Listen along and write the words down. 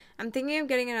I'm thinking of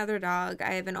getting another dog.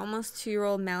 I have an almost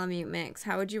 2-year-old Malamute mix.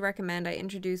 How would you recommend I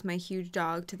introduce my huge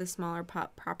dog to the smaller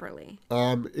pup properly?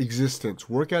 Existence.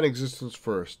 Work on existence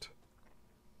first.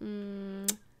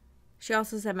 She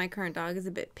also said my current dog is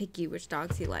a bit picky which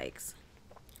dogs he likes.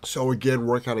 So again,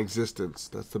 work on existence.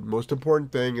 That's the most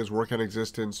important thing, is work on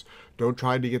existence. Don't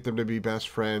try to get them to be best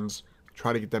friends.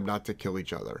 Try to get them not to kill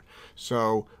each other.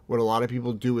 So what a lot of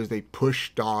people do is they push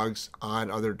dogs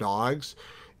on other dogs,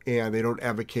 and they don't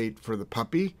advocate for the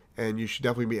puppy. And you should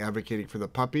definitely be advocating for the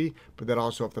puppy. But then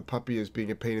also, if the puppy is being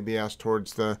a pain in the ass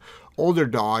towards the older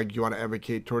dog, you want to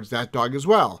advocate towards that dog as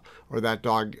well. Or that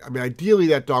dog, I mean, ideally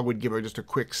that dog would give her just a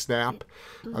quick snap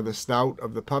on the snout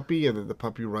of the puppy, and then the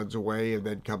puppy runs away and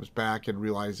then comes back and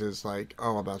realizes, like,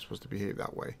 oh, I'm not supposed to behave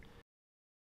that way.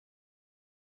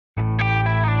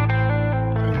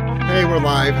 Hey, we're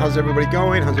live. How's everybody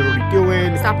going? How's everybody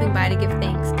doing? Stopping by to give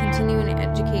thanks. Continuing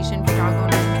education for dog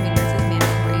owners and trainers is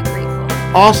mandatory.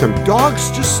 Grateful. Awesome.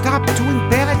 Dogs just stop doing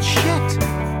bad shit.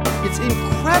 It's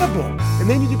incredible. And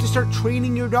then you get to start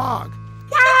training your dog.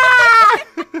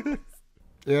 And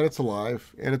it's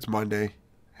alive. And it's Monday.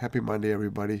 Happy Monday,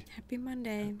 everybody. Happy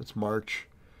Monday. It's March.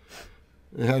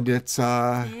 And it's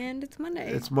Monday.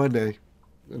 It's Monday.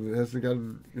 And it hasn't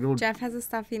gotten, Jeff has a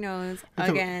stuffy nose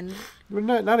again. Well,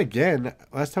 not again.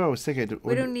 Last time I was sick,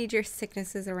 we don't need your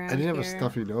sicknesses around here. I didn't have a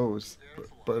stuffy nose.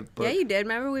 But yeah, you did.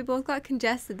 Remember, we both got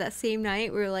congested that same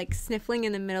night. We were like sniffling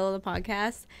in the middle of the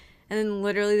podcast. And then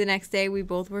literally the next day, we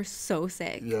both were so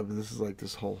sick. Yeah, but this is like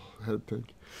this whole head thing.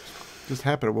 Just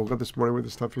happened. I woke up this morning with a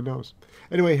stuffy nose.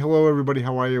 Anyway, hello everybody.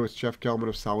 How are you? It's Jeff Gelman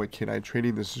of Solid Canine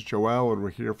Training. This is Joel, and we're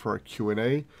here for our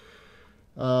Q&A.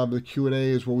 The Q&A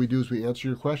is what we do is we answer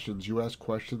your questions. You ask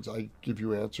questions, I give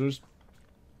you answers.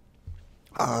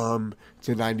 It's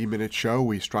a 90-minute show.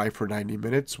 We strive for 90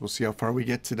 minutes. We'll see how far we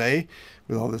get today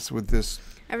with this.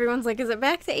 Everyone's like, is it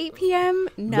back to 8 p.m.?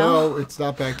 No, it's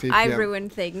not back to 8 p.m. I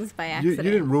ruined things by accident.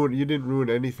 You didn't ruin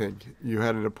anything. You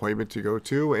had an appointment to go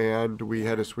to, and we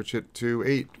had to switch it to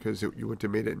 8 because you wouldn't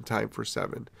have made it in time for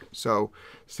 7. So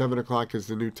 7 o'clock is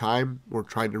the new time. We're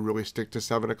trying to really stick to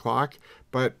 7 o'clock,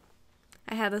 but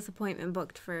I had this appointment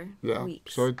booked for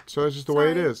weeks. So it's just the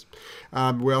way it is.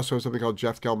 We also have something called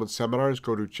Jeff Gelman Seminars.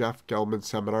 Go to Jeff Gelman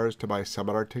Seminars to buy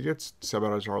seminar tickets.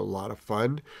 Seminars are a lot of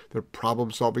fun. They're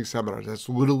problem-solving seminars. That's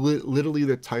literally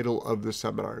the title of the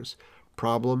seminars.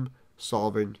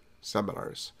 Problem-solving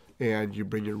seminars. And you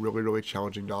bring your really, really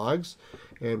challenging dogs.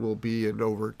 And we'll be in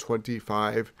over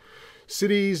 25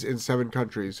 cities in 7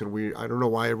 countries. And I don't know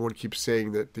why everyone keeps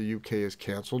saying that the UK is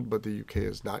canceled, but the UK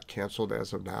is not canceled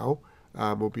as of now.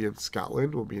 We'll be in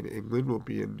Scotland, we'll be in England, we'll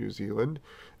be in New Zealand.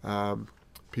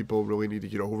 People really need to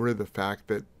get over the fact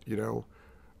that,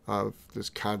 of this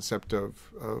concept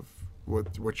of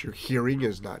what you're hearing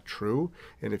is not true.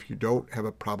 And if you don't have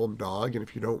a problem dog, and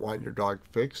if you don't want your dog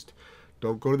fixed,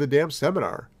 don't go to the damn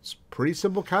seminar. It's a pretty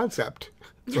simple concept.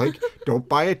 It's like, don't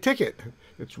buy a ticket.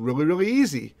 It's really, really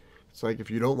easy. It's like,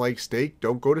 if you don't like steak,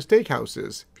 don't go to steak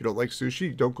houses. If you don't like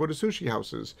sushi, don't go to sushi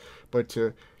houses. But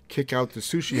to kick out the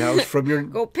sushi house from your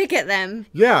go picket them.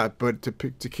 Yeah, but to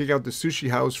kick out the sushi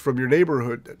house from your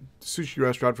neighborhood, sushi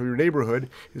restaurant from your neighborhood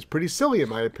is pretty silly in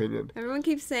my opinion. Everyone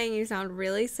keeps saying you sound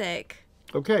really sick.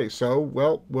 Okay, so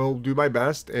we'll do my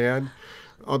best, and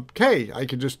okay, I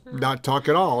can just not talk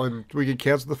at all, and we can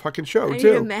cancel the fucking show I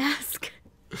too. need a mask.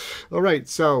 All right,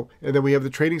 so and then we have the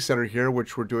training center here,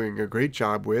 which we're doing a great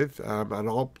job with on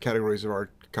all categories of our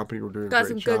company. We're doing a great job.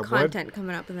 Got some good content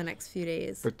coming up in the next few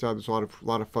days. But there's a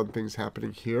lot of fun things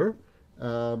happening here.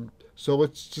 So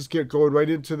let's just get going right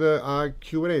into the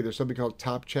Q&A. There's something called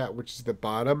Top Chat, which is at the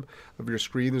bottom of your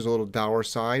screen. There's a little dollar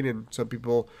sign, and some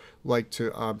people like to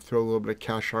throw a little bit of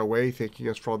cash our way, thanking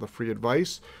us for all the free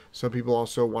advice. Some people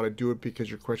also want to do it because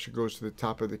your question goes to the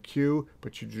top of the queue,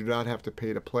 but you do not have to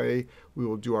pay to play. We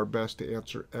will do our best to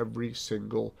answer every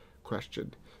single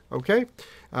question. Okay?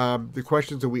 The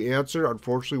questions that we answer,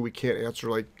 unfortunately, we can't answer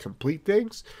like complete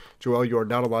things. Joelle, you are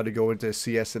not allowed to go into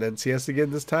CS and NCS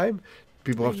again this time.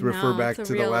 People have to refer back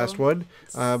to the last one.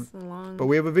 But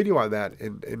we have a video on that,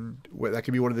 and that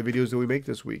can be one of the videos that we make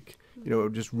this week.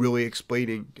 Just really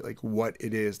explaining like what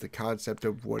it is, the concept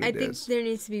of what it is. I think there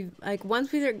needs to be, like,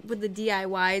 once we start with the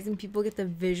DIYs and people get the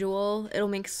visual, it'll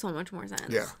make so much more sense.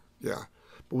 Yeah.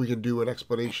 But we can do an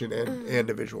explanation and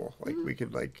a visual. Like, we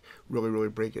can, like, really, really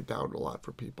break it down a lot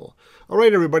for people. All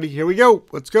right, everybody, here we go.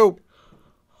 Let's go.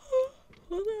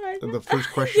 And the first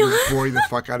question is boring the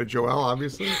fuck out of Joelle,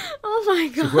 obviously. Oh, my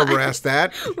God. So whoever asked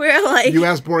that, we're like... You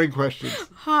asked boring questions.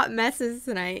 Hot messes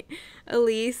tonight.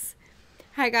 Elise,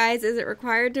 Hi guys, is it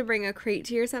required to bring a crate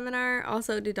to your seminar?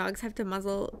 Also, do dogs have to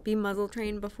be muzzle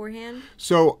trained beforehand?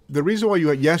 So the reason why you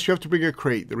have to bring a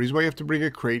crate. The reason why you have to bring a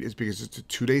crate is because it's a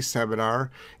 2-day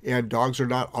seminar, and dogs are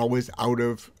not always out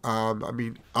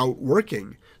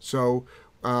working. So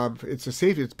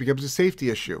it becomes a safety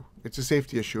issue. It's a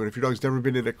safety issue, and if your dog's never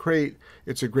been in a crate,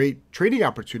 it's a great training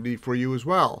opportunity for you as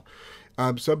well.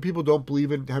 Some people don't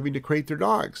believe in having to crate their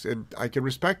dogs, and I can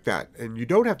respect that. And you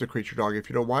don't have to crate your dog if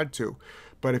you don't want to.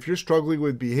 But if you're struggling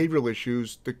with behavioral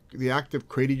issues, the act of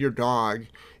crating your dog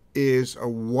is a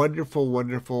wonderful,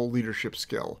 wonderful leadership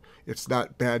skill. It's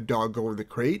not bad dog go in the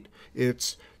crate.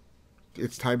 It's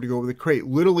time to go in the crate.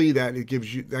 Literally, that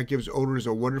gives owners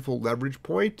a wonderful leverage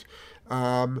point.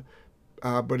 But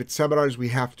at seminars we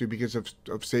have to because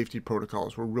of safety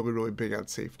protocols. We're really, really big on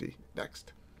safety.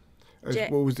 Next. There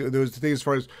was the thing as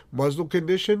far as muzzle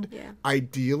conditioned? Yeah.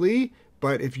 Ideally,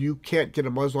 but if you can't get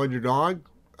a muzzle on your dog,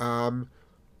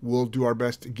 we'll do our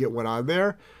best to get one on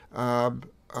there.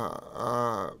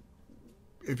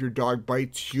 If your dog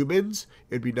bites humans,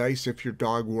 it'd be nice if your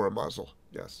dog wore a muzzle.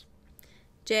 Yes.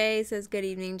 Jay says, good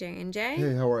evening, Jay and Jay.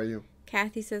 Hey, how are you?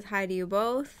 Kathy says, hi to you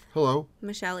both. Hello.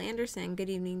 Michelle Anderson, good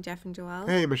evening, Jeff and Joelle.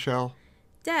 Hey, Michelle.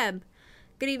 Deb,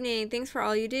 good evening. Thanks for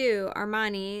all you do.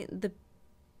 Armani, the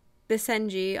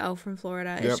Bisenji, from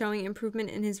Florida, is showing improvement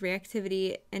in his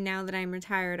reactivity, and now that I'm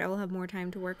retired, I will have more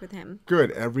time to work with him.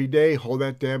 Good. Every day, hold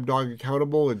that damn dog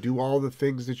accountable and do all the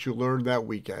things that you learned that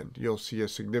weekend. You'll see a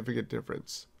significant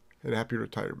difference. And happy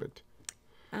retirement.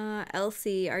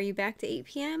 Elsie, are you back to 8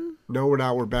 p.m.? No, we're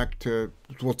not. We're back to...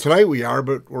 Well, tonight we are,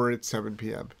 but we're at 7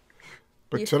 p.m.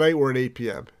 But tonight we're at 8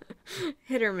 p.m.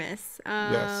 Hit or miss.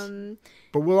 Yes.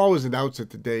 But we'll always announce it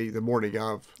the morning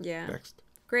of. Yeah. Next.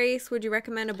 Grace, would you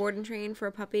recommend a board and train for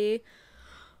a puppy?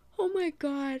 Oh my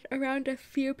god, around a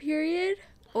fear period?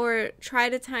 Or try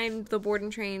to time the board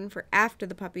and train for after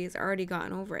the puppy has already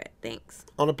gotten over it? Thanks.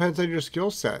 All depends on your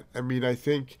skill set. I mean, I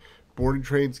think board and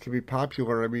trains can be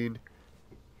popular. I mean,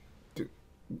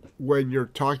 when you're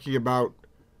talking about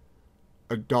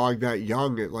a dog that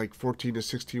young at like 14 to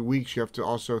 16 weeks, you have to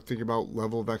also think about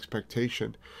level of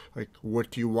expectation. Like, what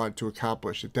do you want to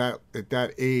accomplish? At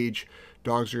that age,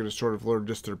 dogs are going to sort of learn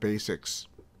just their basics.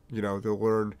 You know,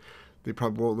 they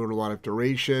probably won't learn a lot of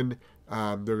duration.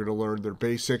 They're going to learn their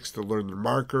basics. They'll learn their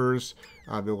markers.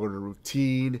 They'll learn a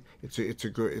routine. It's a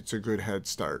good head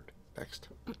start. Next.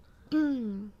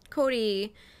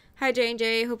 Cody, hi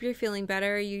J&J, hope you're feeling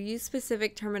better. You use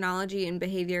specific terminology in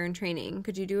behavior and training.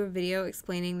 Could you do a video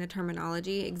explaining the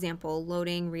terminology? Example,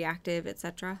 loading, reactive,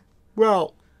 etc.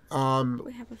 Well, we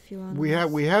have a few on we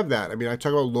have that. I mean, I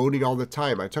talk about loading all the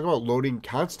time. I talk about loading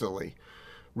constantly.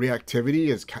 Reactivity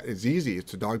is easy.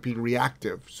 It's a dog being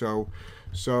reactive. So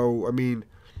I mean,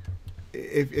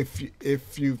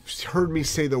 if you've heard me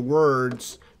say the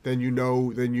words, then you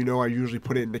know I usually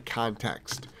put it into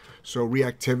context. So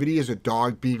reactivity is a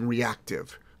dog being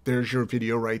reactive. There's your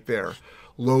video right there.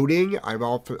 Loading, I've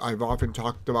often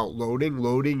talked about loading.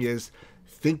 Loading is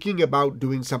thinking about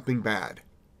doing something bad.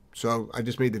 So I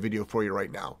just made the video for you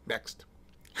right now. Next.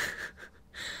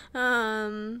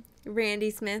 Randy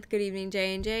Smith, good evening,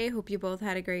 J&J. Hope you both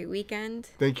had a great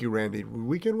weekend. Thank you, Randy.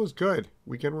 Weekend was good.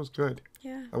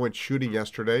 Yeah. I went shooting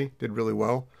yesterday. Did really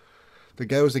well. The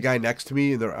guy next to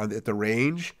me at the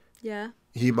range. Yeah.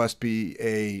 He must be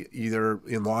either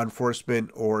in law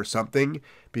enforcement or something,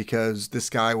 because this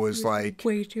guy was like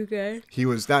way too good. He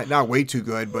was not way too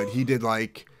good, but he did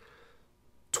like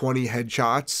 20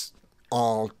 headshots,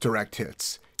 all direct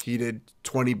hits. He did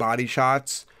 20 body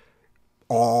shots,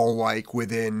 all like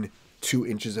within 2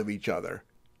 inches of each other.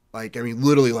 Like, I mean,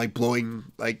 literally like blowing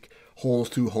like holes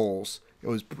through holes. It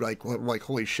was like, I'm like,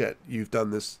 holy shit, you've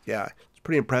done this. Yeah, it's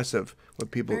pretty impressive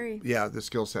what people, the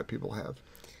skill set people have.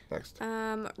 Next.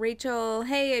 Rachel,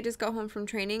 hey, I just got home from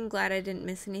training. Glad I didn't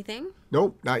miss anything.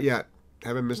 Nope, not yet.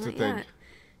 Haven't missed a thing. Yet.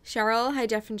 Cheryl, hi,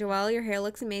 Jeff and Joelle. Your hair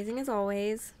looks amazing as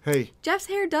always. Hey. Jeff's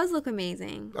hair does look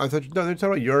amazing. I thought, no, they're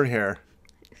talking about your hair.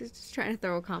 I was just trying to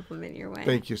throw a compliment your way.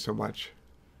 Thank you so much.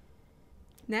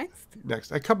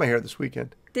 Next. I cut my hair this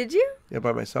weekend. Did you? Yeah,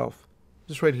 by myself.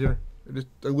 Just right here.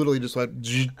 I literally just let.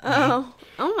 Oh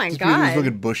my just god. It's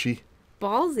looking bushy.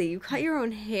 Ballsy. You cut your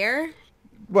own hair?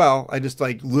 Well, I just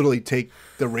like literally take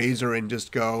the razor and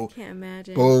just go. Can't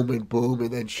imagine. Boom,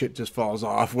 and then shit just falls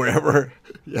off wherever.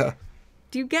 Yeah.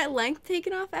 Do you get length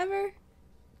taken off ever?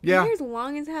 Yeah. Your hair's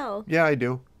long as hell. Yeah, I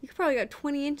do. You probably got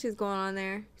 20 inches going on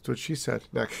there. That's what she said.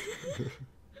 Next.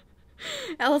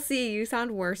 LC, you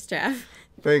sound worse, Jeff.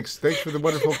 Thanks for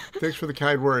the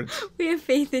kind words. We have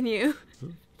faith in you.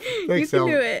 You can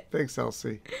do it. Thanks,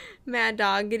 Elsie. Mad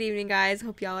Dog, good evening, guys.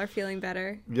 Hope y'all are feeling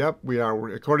better. Yep, we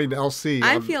are. According to Elsie,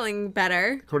 I'm feeling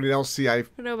better. According to Elsie, I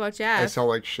don't know about Jeff. I sound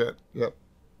like shit. Yep.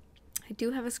 I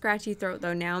do have a scratchy throat,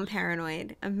 though. Now I'm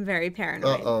paranoid. I'm very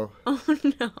paranoid. Uh-oh. Oh,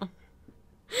 no.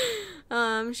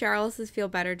 Cheryl says, feel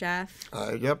better, Jeff.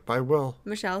 Yep, I will.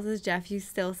 Michelle says, Jeff, you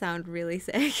still sound really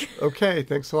sick. Okay,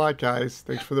 thanks a lot, guys.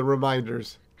 Thanks for the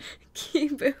reminders.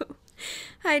 Kibu.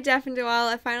 Hi, Jeff and Joelle.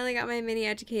 I finally got my mini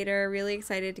educator. Really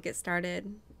excited to get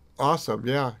started. Awesome,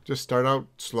 yeah. Just start out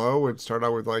slow and start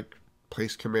out with, like,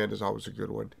 place command is always a good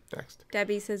one. Next.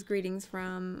 Debbie says, greetings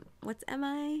from, what's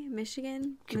MI?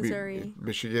 Michigan? Missouri.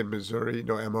 Michigan, Missouri.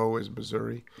 No, MO is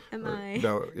Missouri. MI.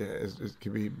 No, yeah, it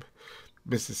could be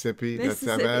Mississippi. That's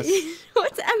MS.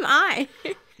 What's MI?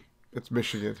 It's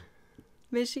Michigan.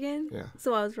 Michigan? Yeah.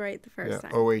 So I was right the first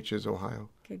time. OH is Ohio.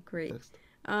 Okay, great. Next.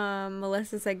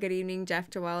 Melissa said, good evening,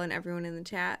 Jeff, Joelle, and everyone in the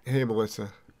chat. Hey, Melissa.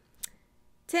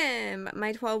 Tim,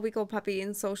 my 12-week-old puppy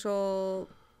in social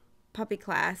puppy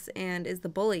class and is the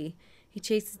bully. He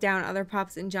chases down other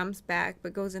pups and jumps back,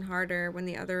 but goes in harder when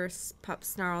the other pup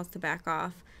snarls to back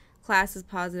off. Class is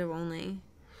positive only.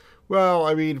 Well,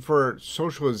 I mean, for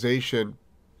socialization,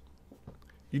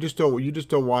 you just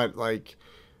don't want, like,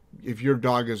 if your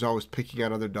dog is always picking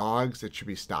on other dogs, it should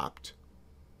be stopped.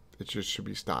 It just should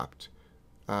be stopped.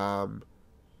 I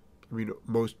mean,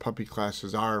 most puppy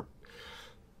classes are.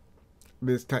 I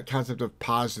mean, it's that concept of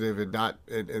positive and not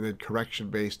and then correction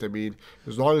based. I mean,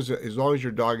 as long as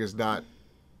your dog is not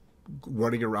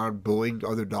running around bullying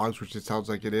other dogs, which it sounds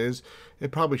like it is,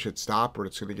 it probably should stop, or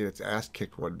it's going to get its ass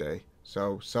kicked one day.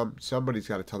 So somebody's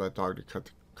got to tell that dog to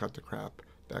cut the crap.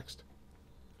 Next.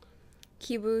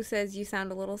 Kibu says you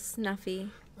sound a little snuffy.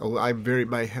 Oh, I've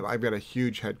got a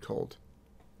huge head cold.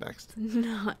 Next.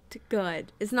 Not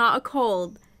good. It's not a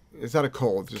cold. It's not a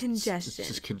cold. Congestion. It's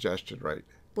just congestion, right?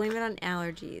 Blame it on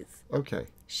allergies. Okay.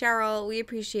 Cheryl, we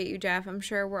appreciate you, Jeff. I'm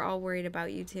sure we're all worried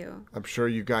about you, too. I'm sure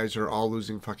you guys are all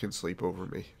losing fucking sleep over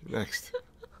me. Next.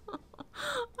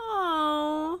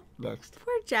 Oh. Next.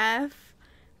 Poor Jeff.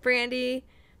 Brandy.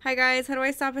 Hi, guys. How do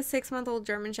I stop a 6-month-old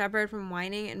German Shepherd from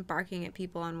whining and barking at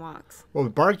people on walks? Well,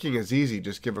 barking is easy.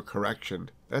 Just give a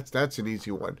correction. That's an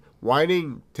easy one.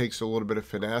 Whining takes a little bit of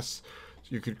finesse.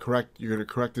 You're going to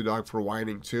correct the dog for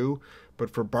whining, too. But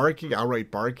for barking,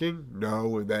 outright barking,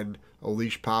 no. And then a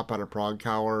leash pop on a prong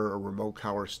collar, a remote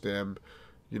collar stim.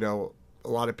 You know, a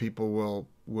lot of people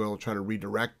will try to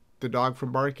redirect the dog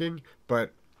from barking,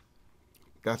 but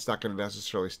that's not going to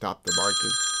necessarily stop the barking.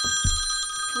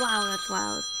 Wow, that's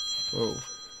loud. Oh.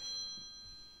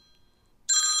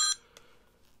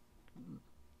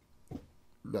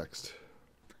 Next.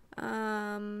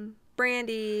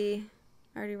 Brandy.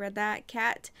 I already read that.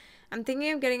 Cat. I'm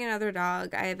thinking of getting another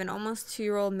dog. I have an almost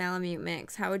 2-year-old Malamute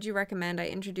mix. How would you recommend I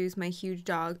introduce my huge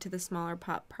dog to the smaller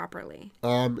pup properly?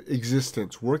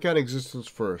 Existence. Work on existence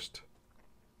first.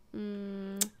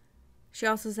 She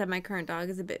also said my current dog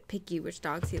is a bit picky which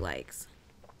dogs he likes.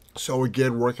 So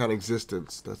again, work on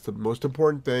existence. That's the most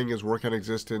important thing, is work on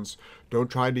existence. Don't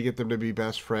try to get them to be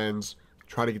best friends.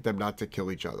 Try to get them not to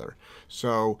kill each other.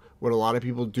 So what a lot of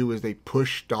people do is they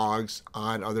push dogs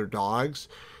on other dogs,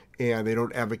 and they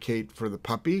don't advocate for the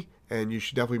puppy. And you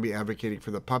should definitely be advocating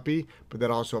for the puppy. But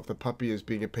then also, if the puppy is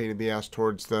being a pain in the ass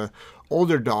towards the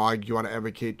older dog, you want to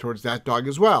advocate towards that dog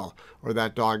as well. Or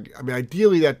that dog, I mean,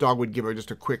 ideally that dog would give her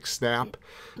just a quick snap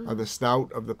on the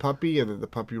snout of the puppy, and then the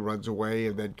puppy runs away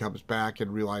and then comes back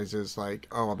and realizes, like,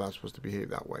 oh, I'm not supposed to behave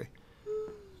that way.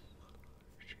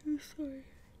 Sorry.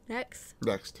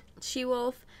 Next.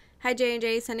 She-Wolf. Hi,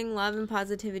 J&J. Sending love and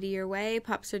positivity your way.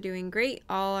 Pups are doing great.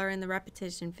 All are in the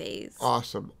repetition phase.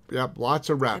 Awesome. Yep, lots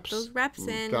of reps. Get those reps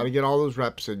in. Got to get all those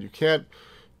reps in. You can't...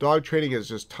 Dog training is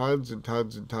just tons and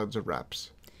tons and tons of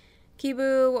reps.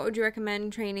 Kibu, what would you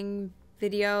recommend training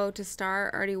video to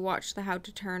start? Already watched the how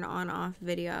to turn on off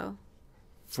video.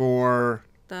 For...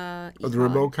 The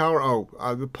remote collar?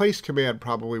 The place command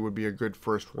probably would be a good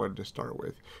first one to start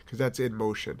with, because that's in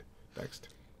motion. Next.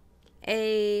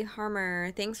 A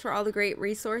Harmer, thanks for all the great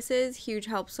resources. Huge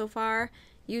help so far.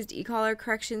 Used e-collar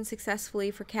correction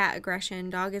successfully for cat aggression.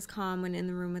 Dog is calm when in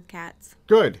the room with cats.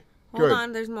 Good. Hold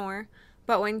on, there's more.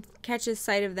 But when catches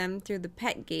sight of them through the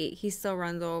pet gate, he still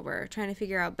runs over. Trying to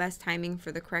figure out best timing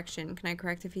for the correction. Can I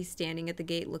correct if he's standing at the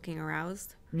gate looking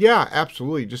aroused? Yeah,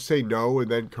 absolutely. Just say no and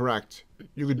then correct.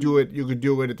 You could do it. You could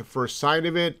do it at the first sign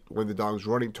of it, when the dog's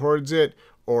running towards it,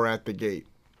 or at the gate.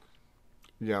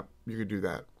 Yep, you could do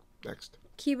that. Next.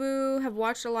 Kibu, have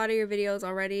watched a lot of your videos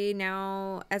already.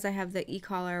 Now, as I have the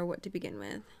e-collar, what to begin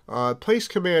with? Place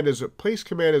command is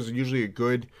usually a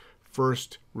good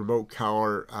first remote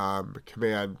collar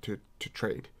command to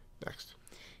train. Next.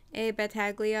 A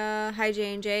Battaglia, hi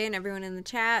J&J and everyone in the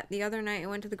chat. The other night I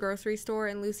went to the grocery store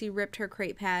and Lucy ripped her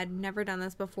crate pad. Never done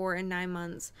this before in 9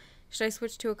 months. Should I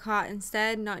switch to a cot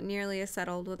instead? Not nearly as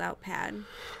settled without pad.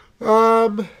 I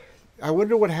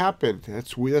wonder what happened.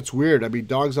 That's weird. I mean,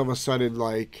 dogs all of a sudden,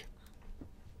 like,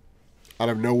 out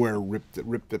of nowhere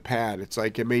rip the pad. It's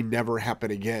like it may never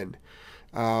happen again.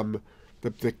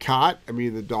 The cot, I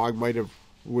mean, the dog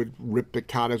would rip the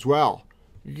cot as well.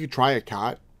 You could try a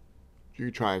cot.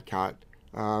 It's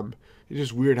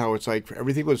just weird how it's like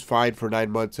everything was fine for 9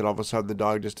 months and all of a sudden the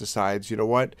dog just decides, you know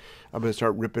what? I'm going to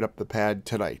start ripping up the pad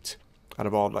tonight out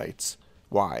of all nights.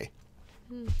 Why?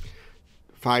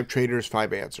 5 trainers,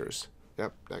 5 answers.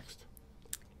 Yep, next.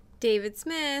 David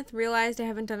Smith, realized I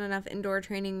haven't done enough indoor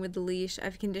training with the leash.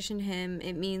 I've conditioned him.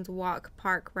 It means walk,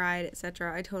 park, ride,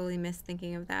 etc. I totally missed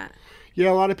thinking of that. Yeah,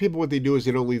 a lot of people, what they do is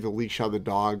they don't leave the leash on the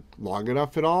dog long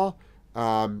enough at all.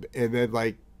 And then,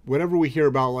 like, whenever we hear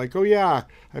about, like, oh yeah,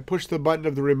 I pushed the button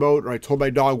of the remote or I told my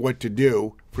dog what to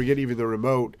do, forget even the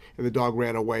remote, and the dog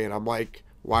ran away. And I'm like,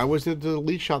 why wasn't the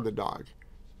leash on the dog?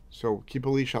 So keep a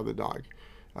leash on the dog.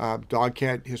 Dog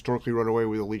can't historically run away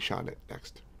with a leash on it.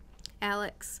 Next.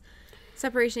 Alex,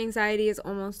 separation anxiety is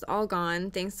almost all gone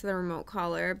thanks to the remote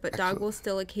collar, but Excellent. dog will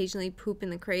still occasionally poop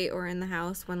in the crate or in the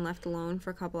house when left alone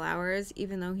for a couple hours,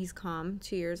 even though he's calm,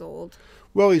 2 years old.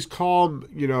 Well, he's calm,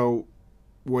 you know,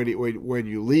 when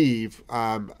you leave.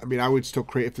 I mean, I would still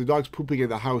crate. If the dog's pooping in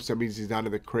the house, that means he's not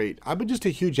in the crate. I'm just a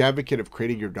huge advocate of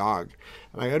crating your dog.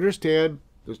 And I understand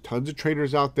there's tons of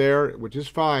trainers out there, which is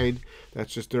fine.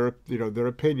 That's just their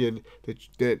opinion,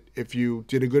 that if you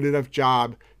did a good enough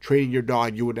job training your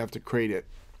dog, you wouldn't have to crate it.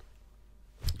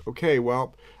 Okay,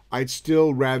 well, I'd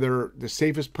still rather, the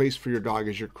safest place for your dog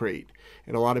is your crate.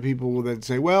 And a lot of people will then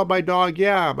say, well, my dog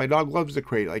loves the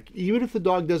crate. Like, even if the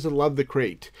dog doesn't love the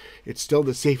crate, it's still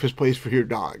the safest place for your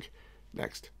dog.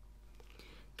 Next.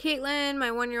 Caitlin, my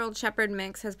 1-year-old shepherd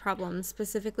mix has problems,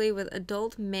 specifically with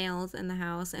adult males in the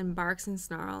house and barks and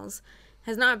snarls.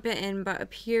 Has not bitten, but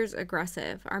appears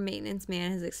aggressive. Our maintenance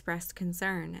man has expressed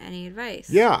concern. Any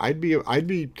advice? Yeah, I'd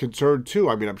be concerned too.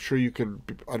 I mean, I'm sure you can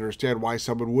understand why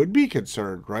someone would be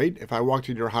concerned, right? If I walked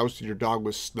in your house and your dog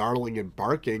was snarling and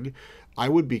barking, I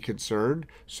would be concerned.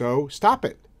 So stop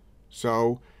it.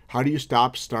 So how do you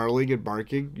stop snarling and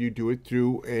barking? You do it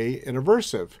through an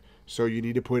aversive. So you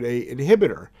need to put an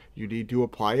inhibitor. You need to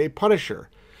apply a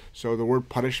punisher. So the word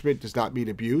punishment does not mean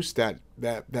abuse. That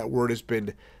word has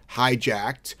been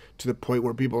hijacked to the point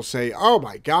where people say, "Oh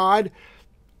my God,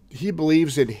 he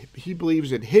believes in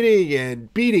hitting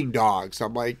and beating dogs."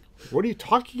 I'm like, what are you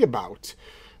talking about?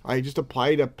 I just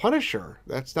applied a punisher.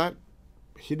 That's not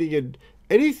hitting, and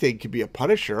anything can be a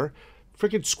punisher.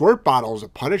 Freaking squirt bottle is a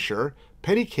punisher.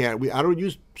 Penny can. I don't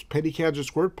use penny cans or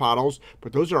squirt bottles,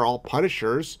 but those are all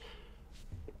punishers.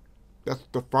 That's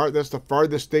the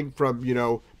farthest thing from,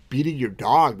 beating your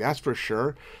dog, that's for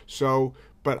sure. So,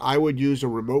 but I would use a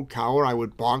remote collar. I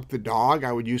would bonk the dog.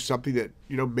 I would use something that,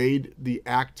 made the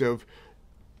act of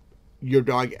your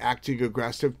dog acting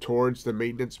aggressive towards the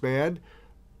maintenance man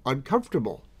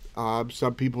uncomfortable.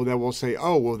 Some people then will say,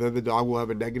 oh, well, then the dog will have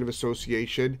a negative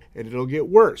association and it'll get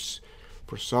worse.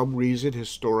 For some reason,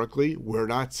 historically, we're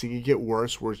not seeing it get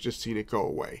worse. We're just seeing it go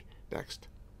away. Next.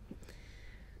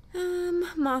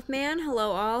 Mothman,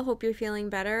 hello all. Hope you're feeling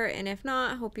better, and if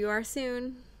not, hope you are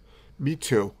soon. Me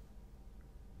too.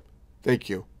 Thank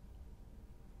you.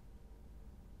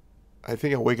 I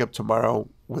think I'll wake up tomorrow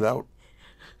without...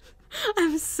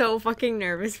 I'm so fucking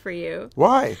nervous for you.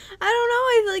 Why? I don't know.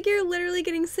 I feel like you're literally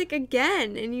getting sick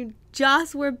again, and you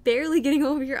just were barely getting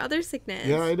over your other sickness.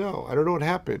 Yeah, I know. I don't know what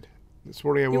happened. This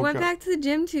morning I woke up. You went back to the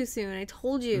gym too soon. I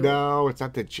told you. No, it's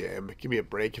not the gym. Give me a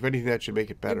break. If anything, that should make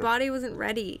it better. Your body wasn't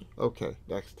ready. Okay,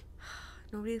 next.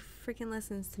 Nobody freaking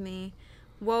listens to me.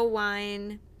 Whoa,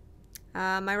 wine.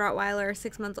 My Rottweiler is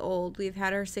 6 months old. We've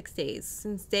had her 6 days.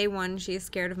 Since day one, she is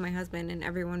scared of my husband and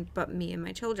everyone but me and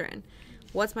my children.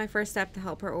 What's my first step to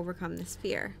help her overcome this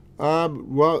fear?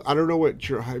 Well, I don't know if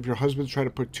your husband's trying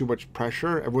to put too much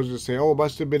pressure. Everyone's going to say, oh, it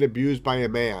must have been abused by a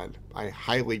man. I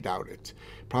highly doubt it.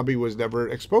 Probably was never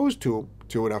exposed to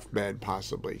enough men,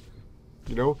 possibly.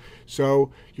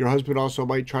 So your husband also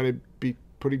might try to be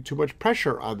putting too much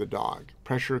pressure on the dog.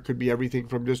 Pressure could be everything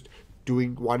from just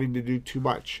wanting to do too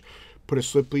much. Put a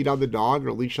slip lead on the dog or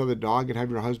a leash on the dog and have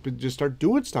your husband just start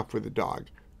doing stuff with the dog.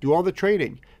 Do all the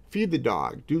training. Feed the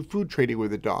dog. Do food training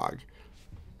with the dog.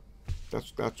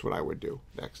 That's what I would do.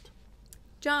 Next.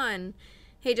 John,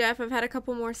 Hey Jeff, I've had a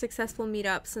couple more successful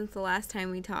meetups since the last time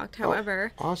we talked.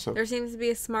 However, Awesome. there seems to be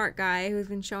a smart guy who's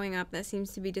been showing up that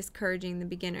seems to be discouraging the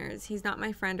beginners. He's not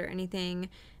my friend or anything,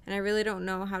 and I really don't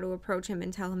know how to approach him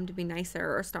and tell him to be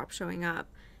nicer or stop showing up.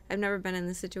 I've never been in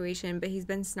this situation, but he's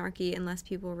been snarky and less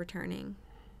people returning.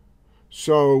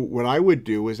 So what I would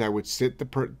do is I would sit the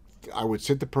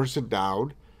person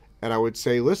down, and I would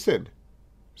say, listen,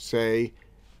 say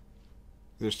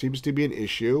there seems to be an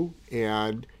issue,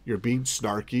 and you're being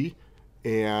snarky,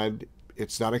 and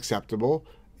it's not acceptable.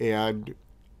 And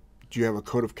do you have a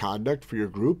code of conduct for your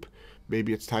group?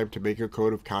 Maybe it's time to make a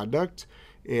code of conduct.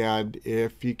 And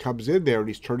if he comes in there and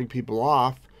he's turning people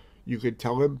off, you could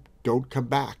tell him, don't come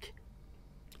back.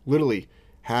 Literally,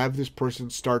 have this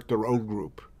person start their own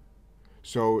group.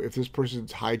 So if this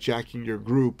person's hijacking your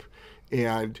group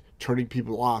and turning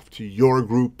people off to your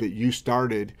group that you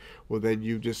started, well, then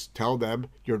you just tell them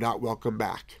you're not welcome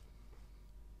back.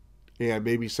 And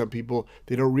maybe some people,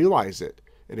 they don't realize it.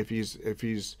 And if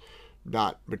he's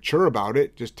not mature about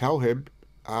it, just tell him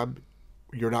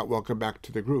you're not welcome back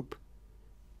to the group.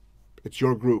 It's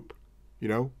your group,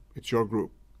 it's your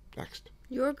group. Next.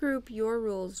 Your group, your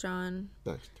rules, John.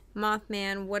 Next.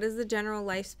 Mothman, what is the general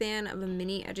lifespan of a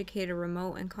mini educator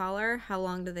remote and collar? How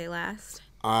long do they last?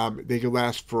 They can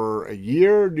last for a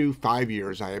year to 5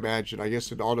 years, I imagine. I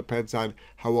guess it all depends on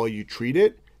how well you treat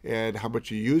it and how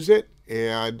much you use it.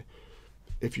 And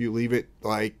if you leave it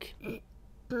like, I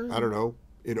don't know,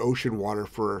 in ocean water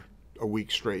for a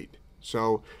week straight.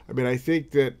 So, I mean, I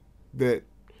think that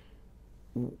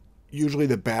usually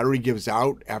the battery gives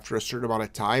out after a certain amount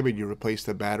of time and you replace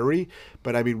the battery.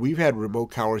 But I mean, we've had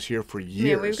remote collars here for years.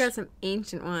 Yeah, we've got some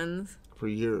ancient ones. For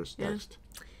years. Yeah. Next.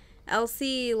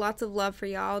 Elsie, lots of love for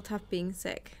y'all. Tough being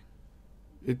sick.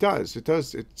 It does. It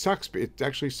does. It sucks. It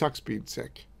actually sucks being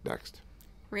sick. Next.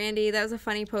 Randy, that was a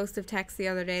funny post of text the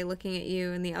other day looking at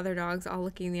you and the other dogs all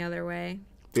looking the other way.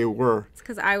 They were. It's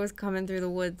because I was coming through the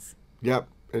woods. Yep.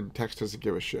 And Tex doesn't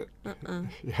give a shit.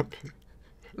 Yep.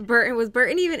 Was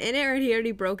Burton even in it, or had he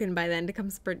already broken by then to come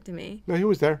sprint to me? No, he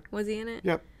was there. Was he in it?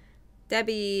 Yep.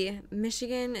 Debbie,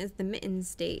 Michigan is the mitten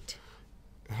state.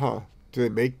 Huh.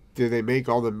 Did they make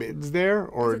all the mittens there,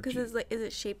 or Because is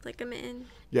it shaped like a mitten?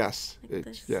 Yes. Like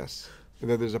this? Yes. And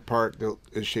then there's a part that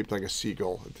is shaped like a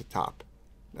seagull at the top.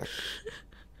 Next.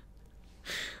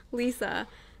 Lisa,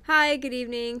 hi, good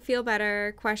evening. Feel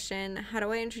better. Question: how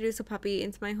do I introduce a puppy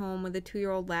into my home with a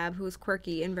 2-year-old lab who is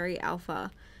quirky and very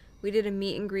alpha? We did a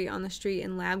meet and greet on the street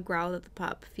and lab growled at the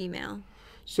pup, female.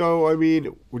 So, I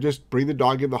mean, we'll just bring the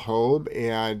dog in the home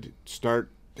and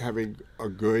start having a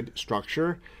good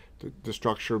structure. The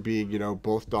structure being,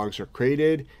 both dogs are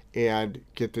crated, and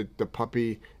get the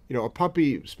puppy, a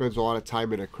puppy spends a lot of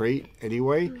time in a crate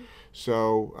anyway. Mm-hmm.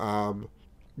 So,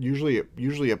 usually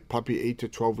a puppy 8 to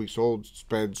 12 weeks old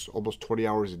spends almost 20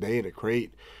 hours a day in a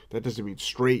crate. That doesn't mean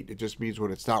straight. It just means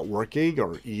when it's not working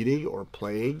or eating or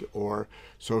playing or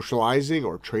socializing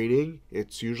or training,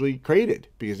 it's usually crated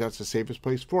because that's the safest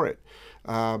place for it.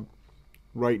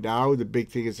 Right now, the big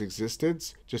thing is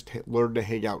existence. Just learn to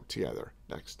hang out together.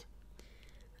 Next.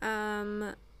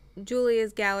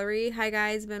 Julia's gallery. Hi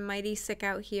guys, been mighty sick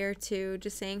out here too.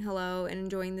 Just saying hello and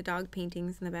enjoying the dog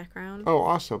paintings in the background. Oh,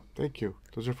 awesome. Thank you.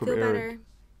 Those are from Feel Aaron. better.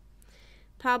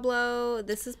 Pablo,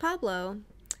 this is Pablo.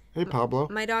 Hey, Pablo.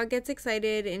 My dog gets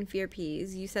excited in fear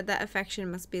peas. You said that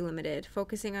affection must be limited,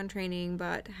 focusing on training,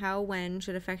 but when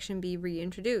should affection be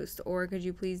reintroduced? Or could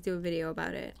you please do a video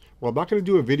about it? Well, I'm not going to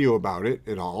do a video about it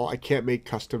at all. I can't make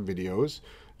custom videos.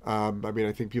 I mean,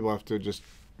 I think people have to just,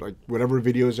 whatever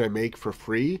videos I make for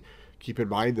free, keep in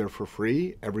mind they're for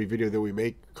free. Every video that we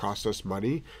make costs us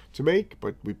money to make,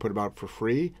 but we put them out for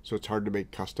free, so it's hard to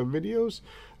make custom videos.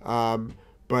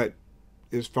 But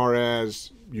as far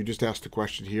as, you just asked the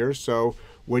question here, so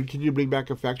when can you bring back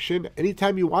affection?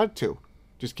 Anytime you want to.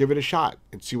 Just give it a shot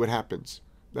and see what happens.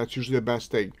 That's usually the best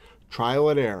thing. Trial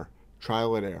and error.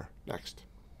 Trial and error. Next.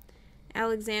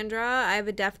 Alexandra, I have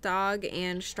a deaf dog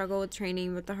and struggle with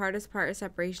training, but the hardest part is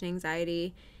separation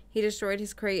anxiety. He destroyed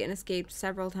his crate and escaped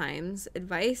several times.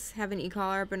 Advice? Have an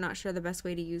e-collar, but not sure the best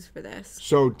way to use for this.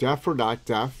 So deaf or not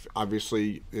deaf,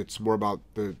 obviously it's more about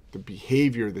the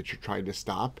behavior that you're trying to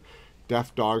stop.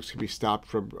 Deaf dogs can be stopped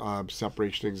from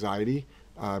separation anxiety,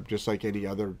 just like any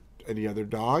other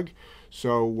dog.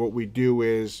 So what we do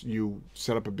is you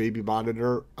set up a baby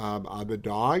monitor on the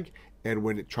dog, and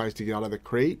when it tries to get out of the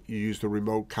crate, you use the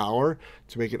remote collar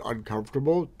to make it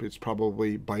uncomfortable. It's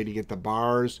probably biting at the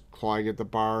bars, clawing at the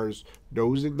bars,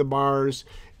 nosing the bars,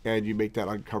 and you make that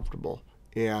uncomfortable.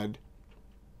 And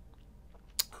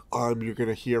You're going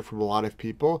to hear from a lot of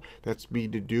people that's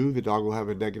mean to do. The dog will have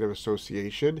a negative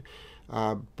association,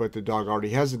 but the dog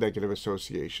already has a negative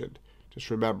association. Just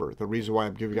remember, the reason why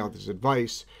I'm giving out this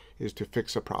advice is to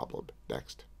fix a problem.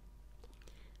 Next.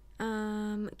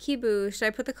 Kibu. Should I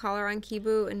put the collar on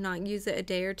Kibu and not use it a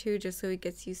day or two just so he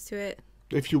gets used to it?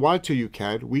 If you want to, you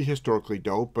can. We historically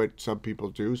don't, but some people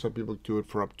do. Some people do it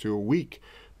for up to a week.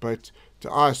 But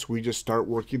to us, we just start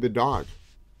working the dog.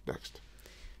 Next.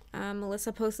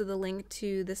 Melissa posted the link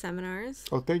to the seminars.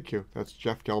 Oh, thank you. That's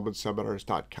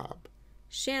jeffgelmanseminars.com.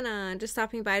 Shanna, just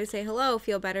stopping by to say hello.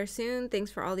 Feel better soon.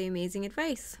 Thanks for all the amazing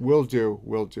advice. Will do.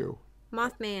 Will do.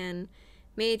 Mothman.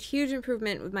 Made huge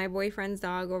improvement with my boyfriend's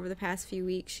dog over the past few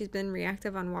weeks. She's been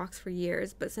reactive on walks for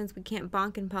years, but since we can't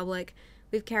bonk in public,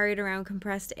 we've carried around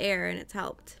compressed air and it's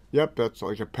helped. Yep, that's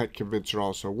like a pet convincer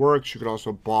also works. You can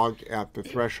also bonk at the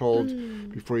threshold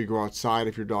before you go outside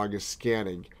if your dog is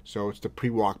scanning. So it's the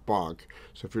pre-walk bonk.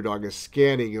 So if your dog is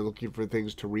scanning, you're looking for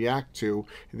things to react to.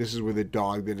 And this is with a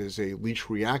dog that is a leash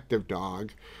reactive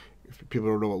dog. If people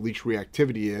don't know what leash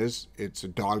reactivity is, it's a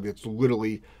dog that's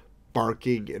literally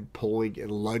barking and pulling and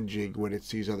lunging when it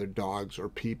sees other dogs or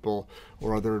people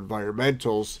or other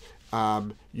environmentals.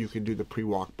 You can do the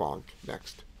pre-walk bonk.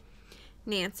 Next.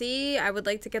 Nancy, I would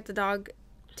like to get the dog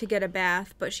to get a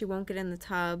bath, but she won't get in the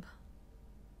tub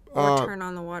or turn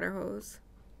on the water hose.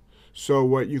 So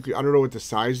what you could, I don't know what the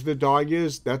size of the dog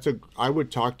is. I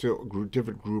would talk to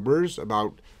different groomers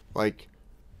about like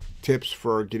tips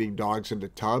for getting dogs into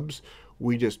tubs.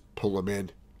 We just pull them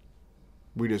in.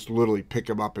 We just literally pick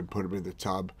them up and put them in the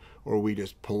tub, or we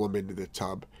just pull them into the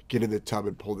tub, get in the tub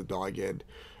and pull the dog in.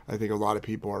 I think a lot of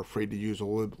people are afraid to use a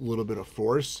little bit of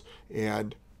force,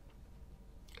 and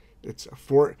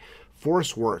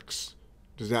force works.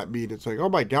 Does that mean it's like, oh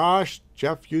my gosh,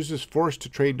 Jeff uses force to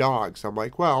train dogs? I'm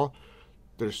like, well,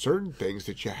 there's certain things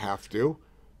that you have to.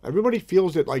 Everybody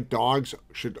feels that like dogs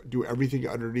should do everything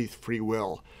underneath free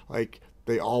will. Like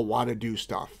they all want to do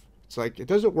stuff. It's like, it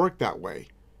doesn't work that way.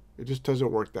 It just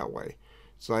doesn't work that way.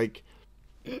 It's like,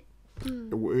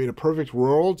 in a perfect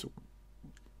world,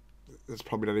 that's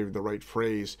probably not even the right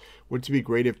phrase. Wouldn't it be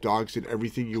great if dogs did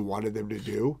everything you wanted them to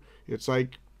do? It's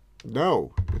like,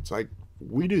 no. It's like,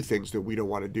 we do things that we don't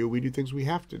want to do. We do things we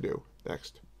have to do.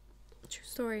 Next. True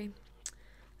story.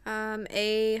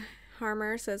 A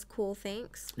Harmer says, cool,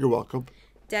 thanks. You're welcome.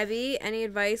 Debbie, any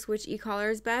advice which e-collar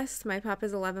is best? My pup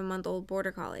is 11-month-old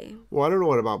border collie. Well, I don't know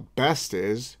what about best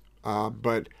is,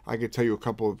 but I can tell you a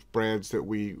couple of brands that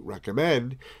we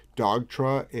recommend.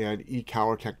 Dogtra and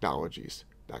eCollar Technologies.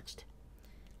 Next.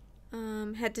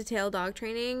 Head to tail dog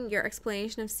training. Your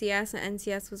explanation of CS and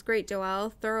NCS was great,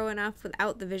 Joelle. Thorough enough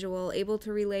without the visual. Able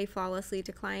to relay flawlessly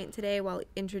to client today while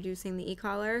introducing the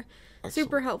e-collar.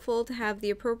 Super helpful to have the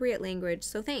appropriate language,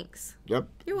 so thanks. Yep.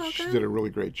 You're welcome. She did a really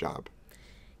great job.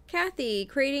 Kathy,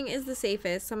 crating is the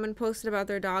safest. Someone posted about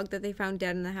their dog that they found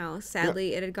dead in the house.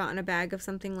 Sadly, It had gotten a bag of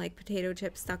something like potato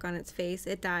chips stuck on its face.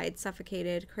 It died,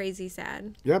 suffocated. Crazy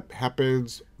sad. Yep,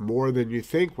 happens more than you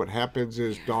think. What happens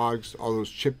is dogs, all those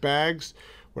chip bags,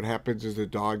 what happens is the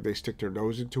dog, they stick their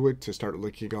nose into it to start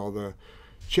licking all the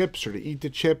chips or to eat the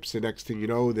chips. The next thing you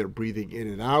know, they're breathing in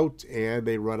and out and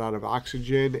they run out of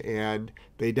oxygen and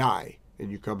they die.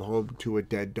 And you come home to a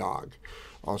dead dog.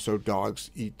 Also, dogs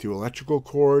eat through electrical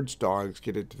cords. Dogs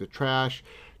get into the trash.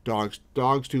 Dogs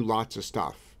do lots of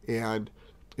stuff. And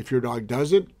if your dog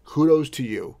doesn't, kudos to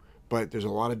you. But there's a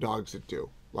lot of dogs that do.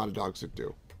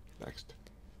 Next.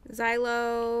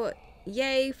 Xylo,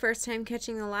 yay, first time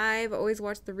catching a live. Always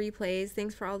watch the replays.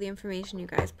 Thanks for all the information you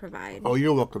guys provide. Oh,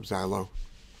 you're welcome, Xylo.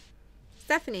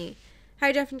 Stephanie.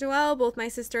 Hi, Jeff and Joelle. Both my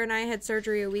sister and I had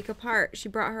surgery a week apart. She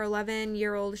brought her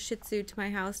 11-year-old Shih Tzu to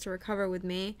my house to recover with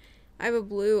me. I have a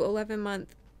blue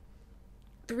 11-month,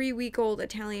 3-week-old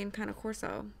Italian Cane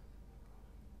Corso.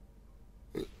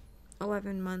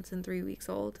 11 months and 3 weeks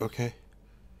old. Okay.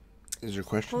 Is there a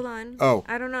question? Hold on. Oh.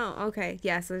 I don't know. Okay.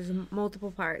 Yes, there's multiple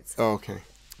parts. Oh, okay.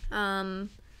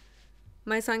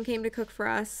 My son came to cook for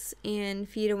us and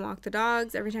feed and walk the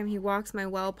dogs. Every time he walks, my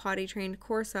potty-trained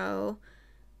Corso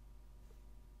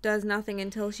does nothing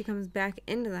until she comes back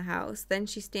into the house. Then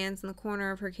she stands in the corner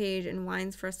of her cage and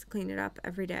whines for us to clean it up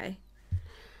every day.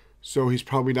 So he's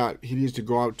probably not, he needs to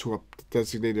go out to a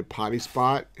designated potty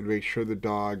spot and make sure the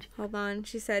dog. Hold on.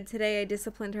 She said, today I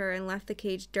disciplined her and left the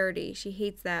cage dirty. She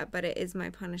hates that, but it is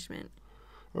my punishment.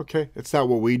 Okay. It's not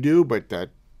what we do, but that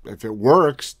if it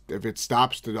works, if it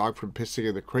stops the dog from pissing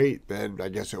in the crate, then I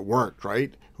guess it worked,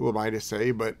 right? Who am I to say?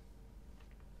 But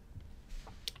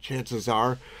chances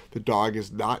are the dog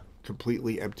is not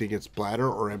completely emptying its bladder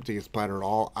or emptying its bladder at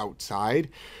all outside.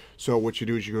 So what you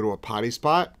do is you go to a potty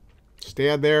spot,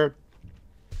 stand there,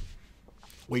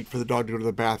 Wait for the dog to go to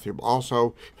the bathroom.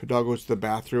 Also, if a dog goes to the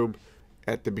bathroom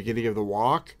at the beginning of the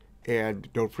walk, and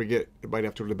don't forget, it might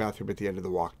have to go to the bathroom at the end of the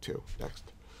walk too.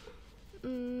 Next.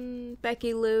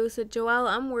 Becky Lou said, Joelle,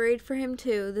 I'm worried for him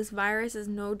too. This virus is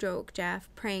no joke, Jeff.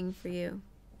 Praying for you.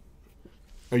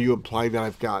 Are you implying that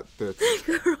I've got the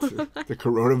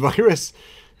coronavirus?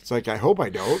 It's like, I hope I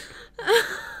don't.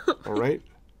 All right.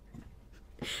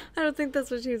 I don't think that's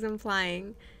what she was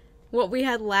implying. What we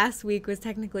had last week was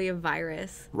technically a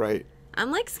virus. Right. I'm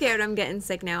like scared I'm getting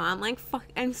sick now. I'm like,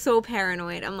 I'm so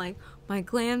paranoid. I'm like, my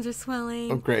glands are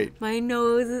swelling. Oh, great. My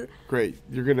nose is... Great.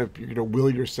 You're gonna will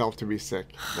yourself to be sick.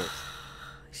 Nice.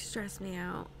 Stress me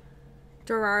out.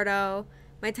 Gerardo.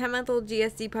 My 10-month-old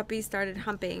GSD puppy started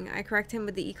humping. I correct him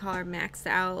with the e-collar maxed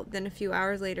out. Then a few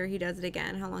hours later, he does it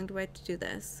again. How long do I have to do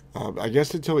this? I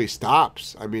guess until he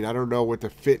stops. I mean, I don't know what the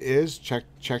fit is.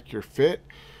 Check your fit.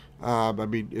 I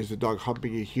mean, is the dog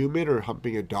humping a human or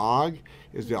humping a dog?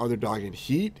 Is the other dog in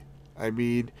heat? I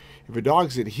mean, if a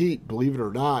dog's in heat, believe it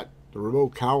or not, the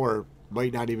remote collar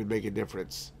might not even make a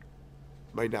difference.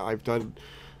 Might not. I've done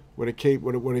when it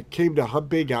came to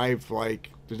humping.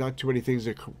 There's not too many things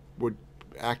that would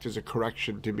act as a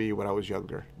correction to me when I was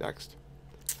younger. Next.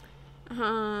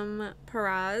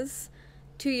 Paraz.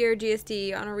 2-year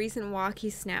GSD. On a recent walk,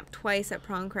 he snapped twice at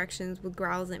prong corrections with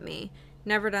growls at me.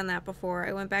 Never done that before.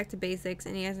 I went back to basics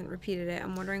and he hasn't repeated it.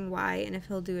 I'm wondering why and if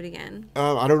he'll do it again.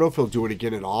 I don't know if he'll do it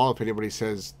again at all. If anybody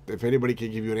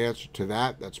can give you an answer to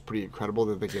that, that's pretty incredible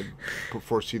that they can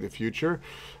foresee the future.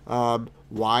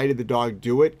 Why did the dog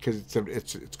do it? Because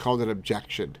it's called an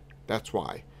objection. That's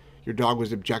why. Your dog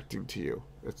was objecting to you.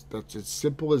 That's as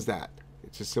simple as that.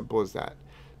 It's as simple as that.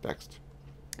 Next.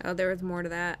 Oh, there was more to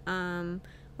that.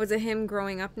 Was it him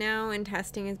growing up now and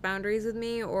testing his boundaries with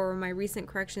me, or were my recent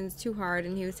corrections too hard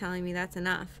and he was telling me that's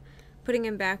enough? Putting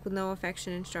him back with no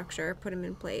affection and structure, put him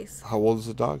in place. How old is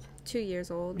the dog? 2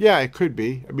 years old. Yeah, it could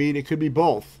be. I mean, it could be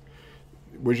both.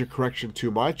 Was your correction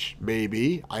too much?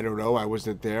 Maybe. I don't know. I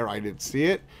wasn't there. I didn't see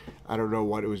it. I don't know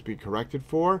what it was being corrected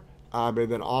for. And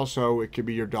then also, it could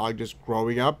be your dog just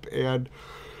growing up and...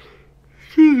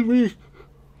 Excuse me.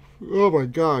 Oh my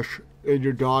gosh. And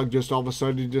your dog just all of a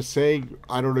sudden just saying,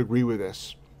 I don't agree with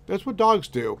this. That's what dogs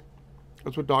do.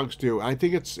 That's what dogs do. I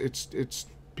think it's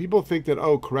people think that,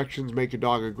 oh, corrections make a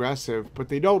dog aggressive, but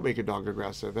they don't make a dog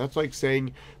aggressive. That's like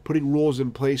saying putting rules in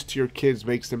place to your kids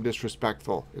makes them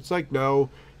disrespectful. It's like,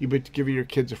 no, you've been giving your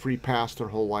kids a free pass their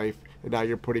whole life, and now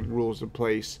you're putting rules in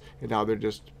place, and now they're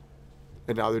just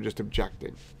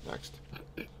objecting. Next.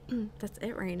 That's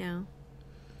it right now.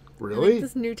 Really? I think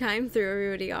this new time threw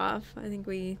everybody off. I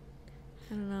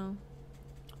don't know.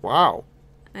 Wow.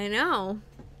 I know.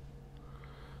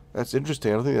 That's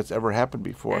interesting. I don't think that's ever happened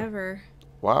before. Ever.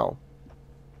 Wow.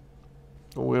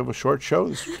 Well, we have a short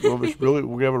show.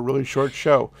 We have a really short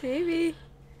show. Maybe.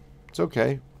 It's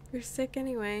okay. You're sick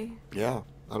anyway. Yeah,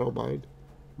 I don't mind.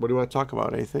 What do you want to talk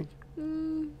about? Anything?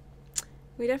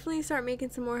 We definitely start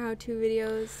making some more how-to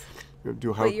videos.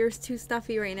 But you're too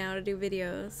stuffy right now to do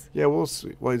videos. Yeah, we'll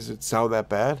see. Why, does it sound that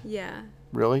bad? Yeah.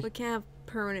 Really? We can't have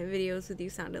permanent videos with you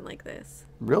sounding like this.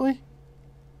 Really?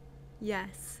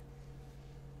 Yes.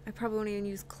 I probably won't even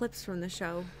use clips from the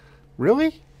show.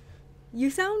 Really? You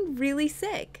sound really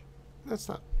sick. That's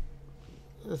not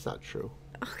true.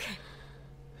 Okay.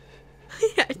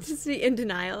 Yeah, just be in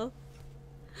denial.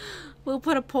 We'll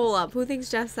put a poll up. Who thinks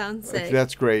Jeff sounds sick? Okay,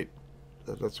 that's great.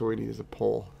 That's what we need is a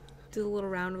poll. Do a little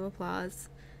round of applause.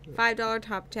 $5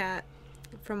 top chat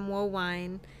from Woe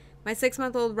Wine. My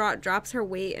 6-month-old Rot drops her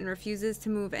weight and refuses to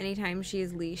move anytime she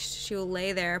is leashed. She will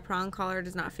lay there. Prong collar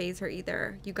does not faze her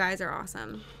either. You guys are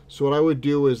awesome. So what I would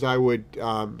do is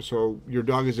so your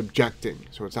dog is objecting.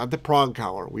 So it's not the prong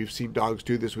collar. We've seen dogs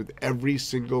do this with every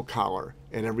single collar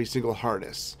and every single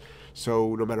harness.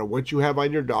 So no matter what you have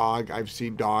on your dog, I've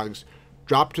seen dogs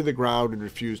drop to the ground and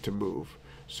refuse to move.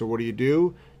 So what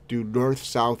do? Do north,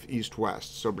 south, east,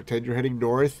 west. So pretend you're heading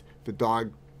north. The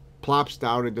dog plops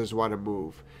down and doesn't want to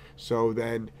move. So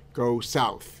then go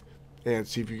south and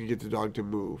see if you can get the dog to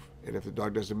move. And if the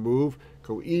dog doesn't move,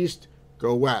 go east,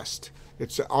 go west.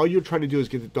 It's all you're trying to do is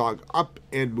get the dog up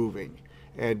and moving.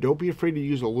 And don't be afraid to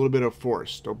use a little bit of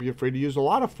force. Don't be afraid to use a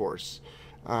lot of force.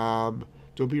 Don't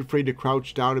be afraid to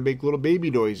crouch down and make little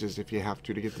baby noises if you have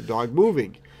to get the dog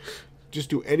moving. Just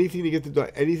do anything to get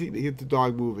the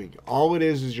dog moving. All it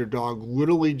is your dog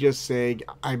literally just saying,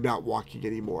 I'm not walking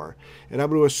anymore. And I'm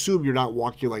going to assume you're not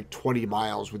walking like 20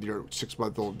 miles with your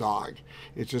 6-month-old dog.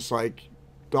 It's just like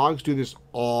dogs do this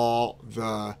all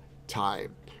the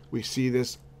time. We see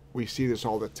this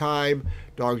all the time.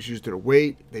 Dogs use their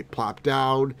weight, they plop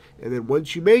down, and then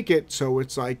once you make it, so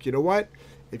it's like, you know what?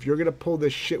 if you're going to pull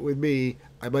this shit with me,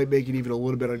 I might make it even a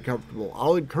little bit uncomfortable.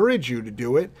 I'll encourage you to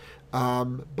do it,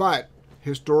 but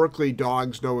historically,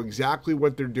 dogs know exactly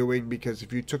what they're doing because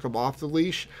if you took them off the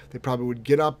leash, they probably would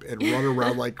get up and run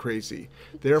around like crazy.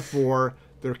 Therefore,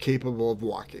 they're capable of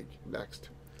walking. Next.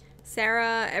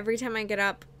 Sarah, every time I get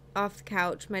up off the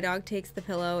couch, my dog takes the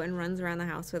pillow and runs around the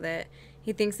house with it.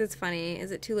 He thinks it's funny.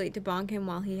 Is it too late to bonk him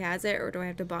while he has it, or do I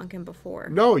have to bonk him before?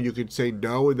 No, you could say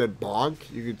no and then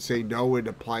bonk. You could say no and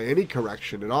apply any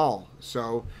correction at all.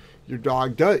 So your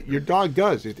dog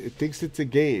does. It thinks it's a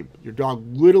game. Your dog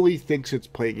literally thinks it's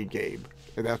playing a game,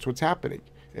 and that's what's happening.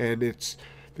 And it's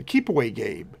the keep away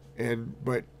game.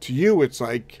 But to you, it's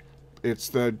like it's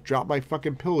the drop my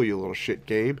fucking pillow, you little shit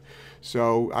game.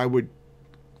 So I would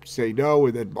say no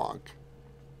and then bonk.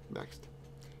 Next.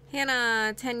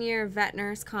 Hannah, 10-year vet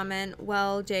nurse comment,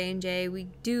 well, J&J, we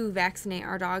do vaccinate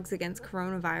our dogs against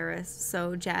coronavirus.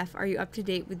 So, Jeff, are you up to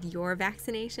date with your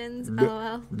vaccinations?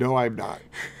 LOL. No, I'm not.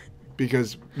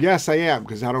 Because, yes, I am.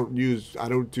 Because I don't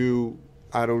do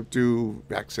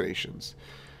vaccinations.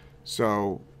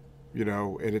 So,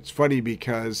 and it's funny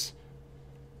because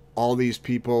all these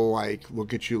people, like,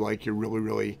 look at you like you're really,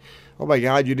 really, oh, my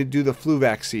God, you didn't do the flu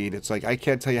vaccine. It's like, I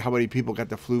can't tell you how many people got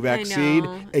the flu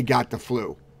vaccine and got the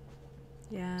flu.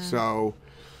 Yeah. So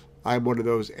I'm one of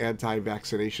those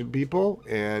anti-vaccination people,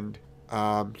 and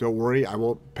don't worry, I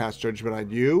won't pass judgment on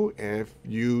you if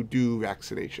you do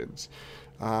vaccinations.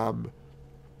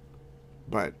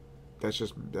 But that's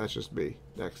just me.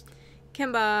 Next.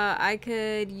 Kimba, I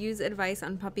could use advice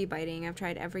on puppy biting. I've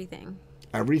tried everything.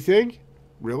 Everything?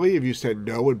 Really? If you said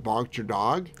no and bonked your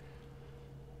dog?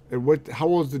 And how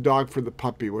old is the dog for the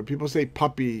puppy? When people say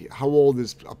puppy, how old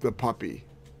is the puppy?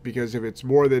 Because if it's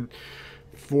more than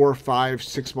 4, 5,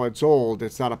 6 months old,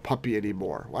 it's not a puppy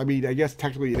anymore. I mean, I guess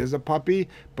technically it is a puppy,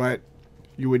 but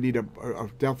you would need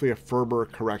definitely a firmer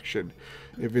correction.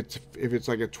 If it's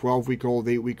like a 12-week-old,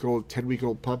 8-week-old,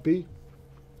 10-week-old puppy,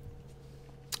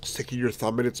 sticking your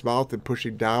thumb in its mouth and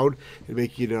pushing down and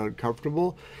making it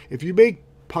uncomfortable. If you make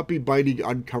puppy biting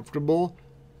uncomfortable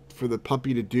for the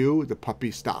puppy to do, the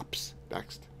puppy stops.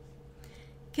 Next.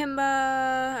 Kimba,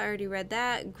 I already read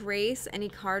that. Grace, any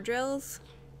car drills?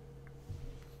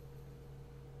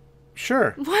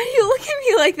 Sure. Why do you look at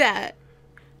me like that?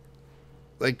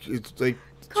 Like it's like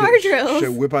car drills.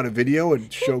 Should whip out a video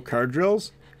and show car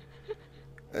drills?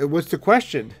 What's the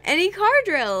question? Any car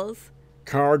drills?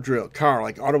 Car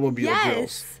like automobile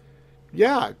drills.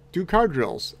 Yeah, do car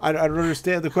drills. I don't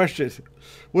understand the question.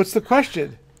 What's the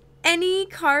question? Any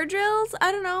car drills?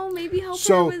 I don't know. Maybe help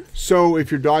her with... So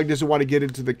if your dog doesn't want to get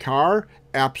into the car,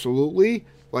 absolutely.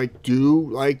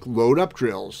 Do load up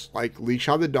drills. Like leash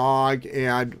on the dog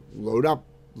and load up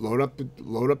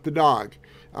the dog.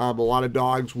 A lot of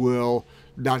dogs will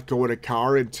not go in a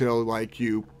car until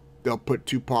they'll put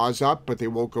 2 paws up, but they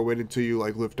won't go in until you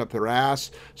lift up their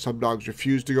ass. Some dogs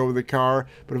refuse to go in the car.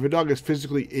 But if a dog is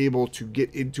physically able to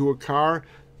get into a car,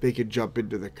 they can jump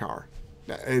into the car.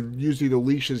 And using the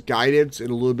leash as guidance and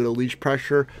a little bit of leash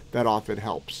pressure, that often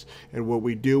helps. And what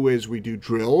we do is we do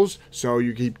drills. So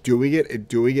you keep doing it and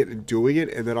doing it and doing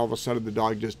it, and then all of a sudden the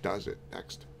dog just does it.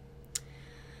 Next.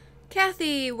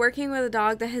 Kathy, working with a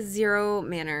dog that has 0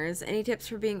 manners. Any tips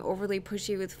for being overly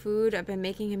pushy with food? I've been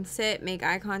making him sit, make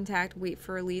eye contact, wait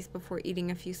for release before eating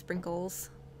a few sprinkles.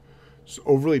 So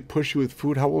overly pushy with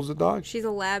food. How old is the dog? She's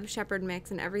a lab shepherd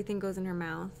mix and everything goes in her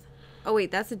mouth. Oh,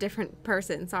 wait, that's a different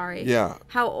person. Sorry. Yeah.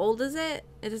 How old is it?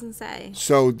 It doesn't say.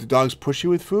 So the dog's pushy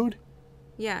with food?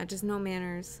 Yeah, just no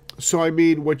manners. So, I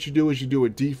mean, what you do is you do a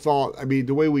default. I mean,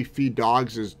 the way we feed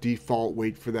dogs is default,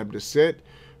 wait for them to sit.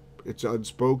 It's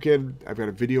unspoken. I've got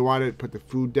a video on it. Put the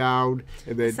food down.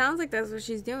 And then. It sounds like that's what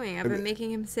she's doing. I've been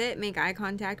making him sit, make eye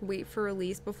contact, wait for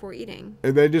release before eating.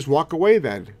 And then just walk away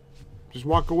then. Just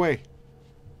walk away.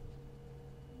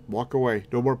 Walk away.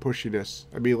 No more pushiness.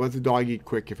 I mean, let the dog eat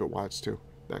quick if it wants to.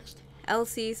 Next.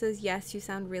 LC says, yes, you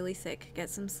sound really sick. Get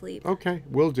some sleep. Okay,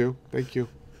 will do. Thank you.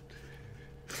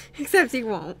 Except he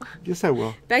won't. Yes, I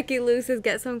will. Becky Lou says,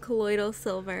 get some colloidal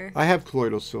silver. I have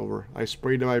colloidal silver. I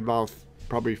spray it in my mouth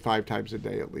probably 5 times a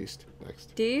day at least.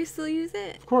 Next. Do you still use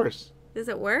it? Of course. Does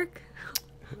it work?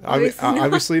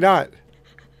 Obviously not.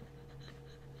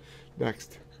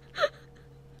 Next.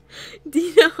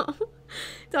 Dino.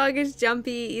 Dog is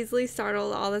jumpy, easily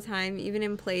startled all the time, even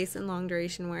in place and long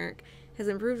duration work. Has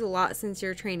improved a lot since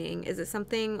your training. Is it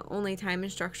something only time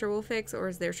and structure will fix, or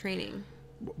is there training?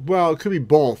 Well, it could be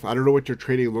both. I don't know what your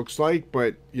training looks like,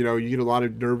 but you get a lot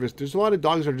of nervous. There's a lot of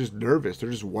dogs that are just nervous.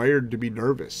 They're just wired to be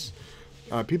nervous.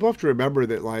 People have to remember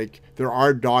that there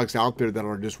are dogs out there that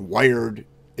are just wired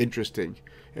interesting.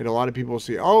 And a lot of people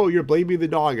say, oh, you're blaming the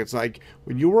dog. It's like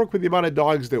when you work with the amount of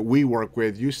dogs that we work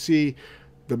with, you see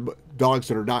the dogs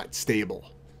that are not stable.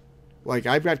 Like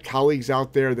I've got colleagues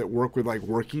out there that work with like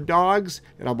working dogs,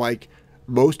 and I'm like,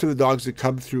 most of the dogs that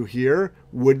come through here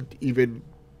wouldn't even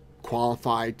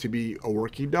qualify to be a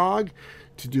working dog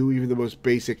to do even the most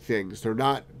basic things. They're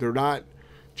not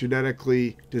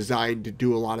genetically designed to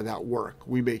do a lot of that work.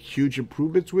 We make huge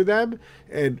improvements with them,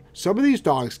 and some of these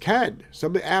dogs can.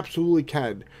 Some absolutely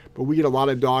can. But we get a lot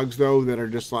of dogs though that are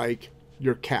just like,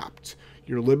 you're capped.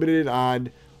 You're limited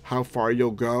on how far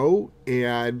you'll go,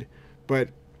 but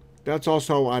that's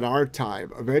also on our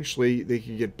time. Eventually they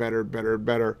can get better, better, and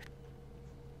better.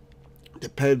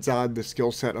 Depends on the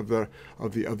skill set of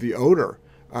the owner.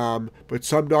 But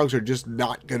some dogs are just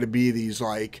not going to be these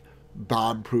like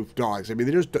bomb-proof dogs. I mean,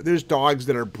 there's dogs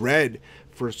that are bred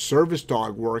for service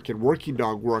dog work and working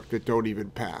dog work that don't even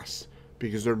pass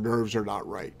because their nerves are not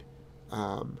right.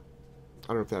 I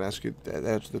don't know if that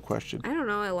answers the question. I don't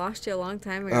know. I lost you a long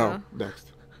time ago. Oh,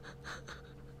 next.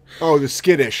 Oh, the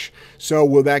skittish. So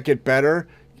will that get better?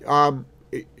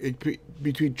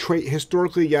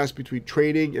 Historically, yes. Between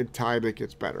training and time, it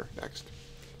gets better. Next.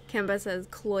 Kimba says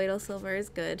colloidal silver is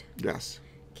good. Yes.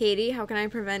 Katie, how can I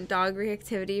prevent dog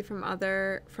reactivity from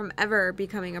ever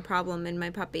becoming a problem in my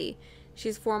puppy?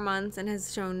 She's 4 months and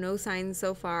has shown no signs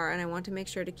so far, and I want to make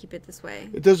sure to keep it this way.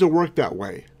 It doesn't work that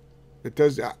way. It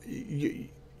does.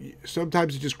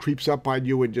 Sometimes it just creeps up on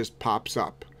you and just pops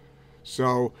up.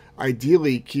 So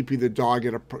ideally, teaching the dog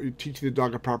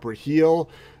a proper heel,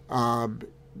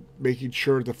 making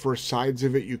sure the first signs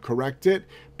of it you correct it,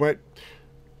 but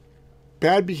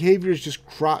bad behaviors just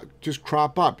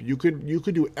crop up. You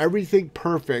could do everything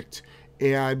perfect,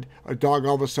 and a dog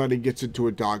all of a sudden gets into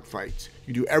a dog fight.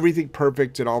 You do everything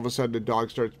perfect, and all of a sudden the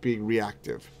dog starts being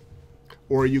reactive.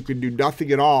 Or you can do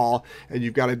nothing at all, and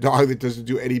you've got a dog that doesn't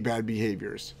do any bad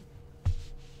behaviors.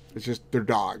 It's just they're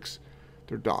dogs.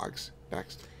 They're dogs.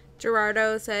 Next.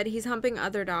 Gerardo said he's humping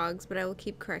other dogs, but I will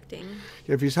keep correcting.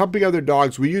 If he's humping other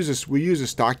dogs, we use a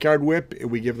stockyard whip,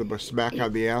 and we give them a smack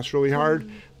on the ass really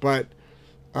hard. But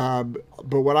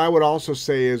what I would also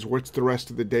say is, what's the rest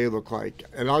of the day look like?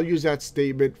 And I'll use that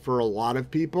statement for a lot of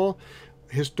people.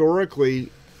 Historically,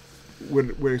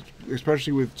 when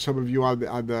especially with some of you on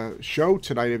the show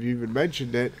tonight, have you even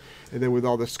mentioned it, and then with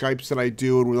all the Skypes that I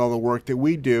do and with all the work that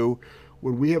we do,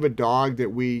 when we have a dog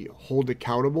that we hold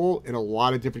accountable in a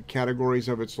lot of different categories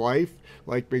of its life,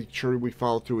 like making sure we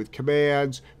follow through with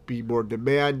commands, be more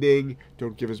demanding,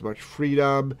 don't give as much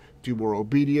freedom, do more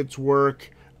obedience work,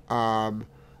 dogs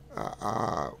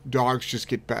just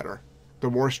get better. The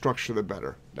more structure, the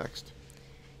better. Next.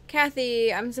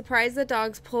 Kathy, I'm surprised that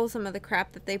dogs pull some of the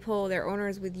crap that they pull their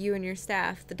owners with you and your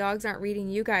staff. The dogs aren't reading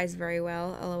you guys very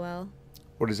well, LOL.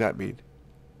 What does that mean?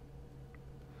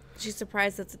 She's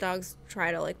surprised that the dogs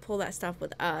try to like pull that stuff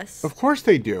with us. Of course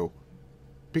they do,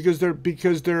 because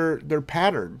they're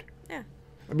patterned. Yeah.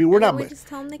 I mean, we just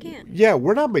tell them they can't. Yeah,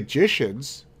 we're not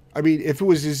magicians. I mean, if it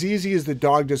was as easy as the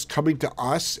dog just coming to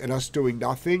us and us doing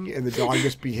nothing and the dog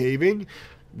just behaving,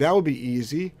 that would be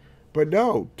easy. But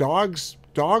no, dogs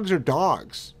are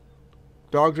dogs.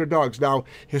 Dogs are dogs. Now,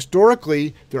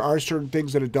 historically, there are certain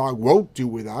things that a dog won't do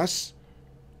with us,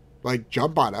 like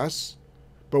jump on us.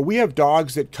 But we have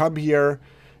dogs that come here,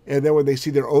 and then when they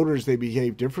see their owners, they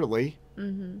behave differently,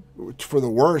 for the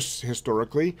worse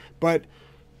historically. But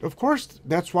of course,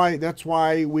 that's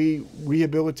why we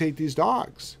rehabilitate these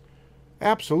dogs.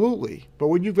 Absolutely. But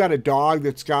when you've got a dog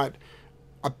that's got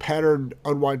a patterned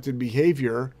unwanted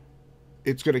behavior,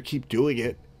 it's going to keep doing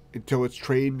it until it's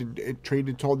trained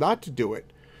and told not to do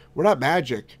it. We're not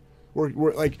magic.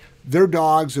 We're like, they're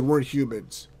dogs and we're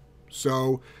humans.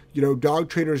 So, dog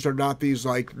trainers are not these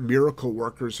like miracle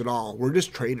workers at all. We're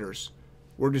just trainers.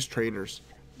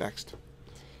 Next.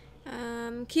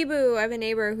 Kibu, I have a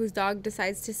neighbor whose dog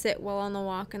decides to sit while on the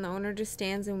walk, and the owner just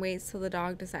stands and waits till the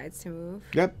dog decides to move.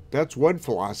 Yep, that's one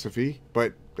philosophy,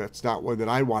 but that's not one that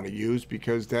I want to use,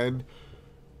 because then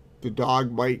the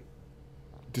dog might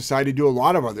decide to do a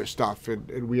lot of other stuff,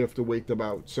 and we have to wait them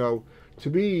out. So, to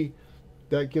me,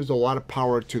 that gives a lot of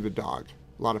power to the dog.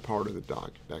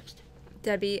 Next.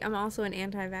 Debbie, I'm also an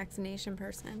anti-vaccination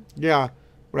person. Yeah,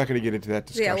 we're not going to get into that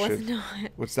discussion. Yeah, let's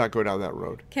not. Let's not go down that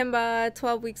road. Kimba,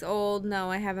 12 weeks old.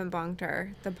 No, I haven't bonked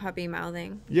her. The puppy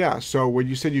mouthing. Yeah, so when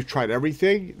you said you've tried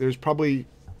everything, there's probably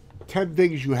 10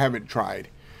 things you haven't tried.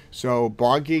 So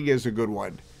bonking is a good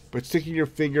one. But sticking your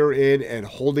finger in and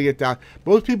holding it down.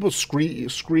 Most people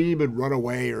scream and run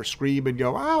away, or scream and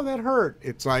go, "Oh, that hurt."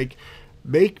 It's like,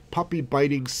 make puppy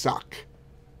biting suck,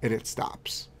 and it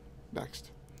stops.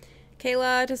 Next.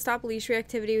 Kayla, to stop leash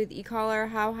reactivity with e-collar,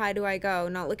 how high do I go?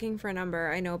 Not looking for a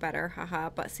number. I know better. Haha.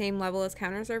 But same level as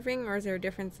counter surfing, or is there a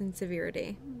difference in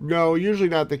severity? No, usually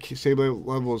not the same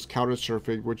level as counter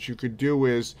surfing. What you could do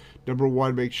is, number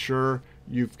one, make sure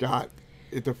you've got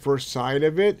at the first sign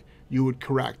of it, you would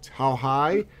correct. How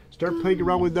high? Start playing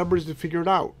around with numbers to figure it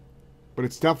out. But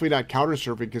it's definitely not counter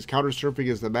surfing, because counter surfing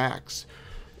is the max.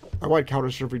 I want counter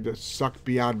surfing to suck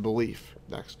beyond belief.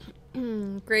 Next.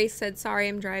 Grace said, sorry,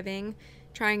 I'm driving.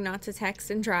 Trying not to text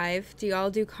and drive. Do y'all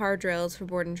do car drills for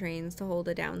board and trains to hold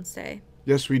a downstay?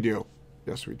 Yes, we do.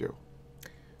 Yes, we do.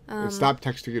 And stop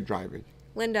texting and driving.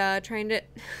 Linda, trying to...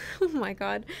 Oh, my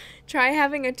God. Try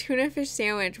having a tuna fish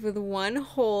sandwich with one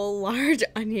whole large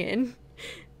onion.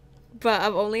 But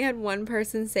I've only had one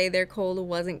person say their cold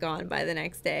wasn't gone by the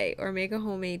next day. Or make a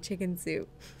homemade chicken soup.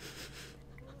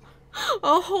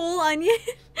 A whole onion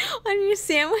on your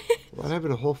sandwich? Well, I'm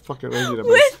having a whole fucking onion on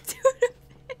my... With tuna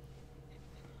fish.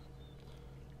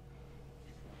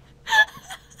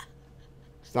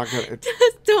 It's not gonna...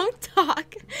 Just don't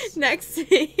talk next to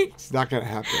me. It's not gonna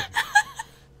happen.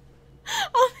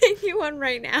 I'll make you one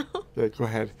right now. Yeah, go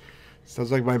ahead. Sounds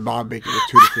like my mom making a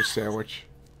tuna fish sandwich.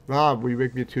 Mom, will you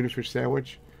make me a tuna fish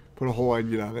sandwich? Put a whole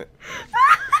onion on it.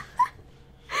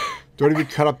 Don't even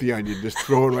cut up the onion. Just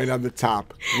throw it right on the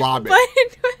top. Lob it. Bite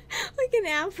into it like an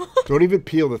apple. Don't even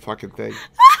peel the fucking thing.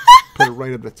 Put it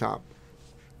right on the top.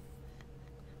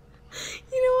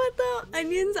 You know what, though?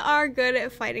 Onions are good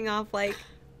at fighting off, like,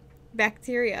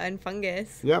 bacteria and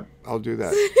fungus. Yep, I'll do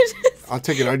that. I'll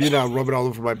take an onion and I'll rub it all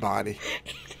over my body.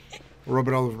 Rub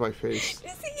it all over my face.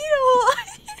 Just eat a whole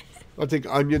onion. I'll take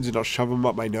onions and I'll shove them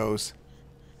up my nose.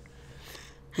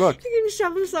 Look. You can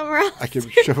shove them somewhere else. I can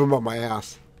shove them up my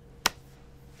ass.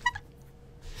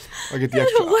 I'll get the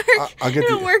extra. It'll work. I'll get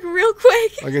It'll work real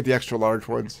quick. I'll get the extra large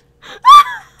ones.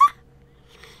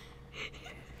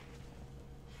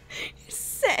 You're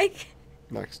sick.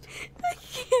 Next.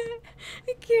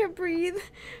 I can't breathe.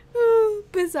 Oh,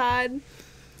 Bazad.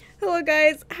 Hello,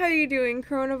 guys. How are you doing?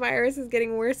 Coronavirus is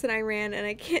getting worse in Iran, and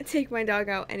I can't take my dog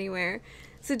out anywhere.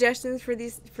 Suggestions for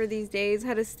these days: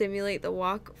 how to stimulate the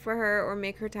walk for her, or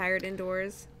make her tired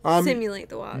indoors. Simulate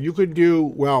the walk. You could do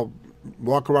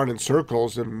walk around in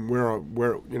circles, and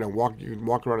you can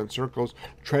walk around in circles,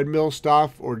 treadmill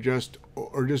stuff, or just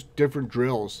different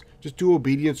drills. Just do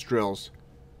obedience drills.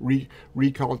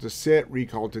 Recall to sit,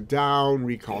 recall to down,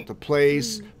 recall to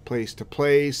place, place to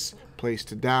place, place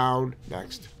to down.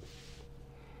 Next.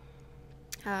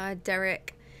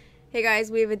 Derek. Hey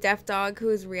guys, we have a deaf dog who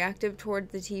is reactive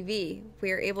towards the TV.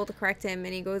 We are able to correct him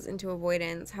and he goes into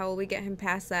avoidance. How will we get him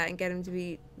past that and get him to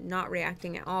be not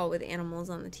reacting at all with animals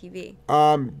on the TV?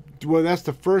 Well, that's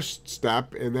the first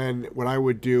step. And then what I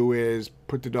would do is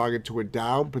put the dog into a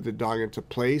down, put the dog into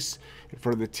place in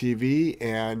front of the TV.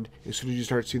 And as soon as you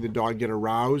start seeing the dog get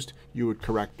aroused, you would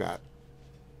correct that.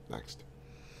 Next.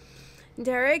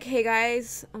 Derek, hey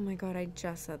guys. Oh my God, I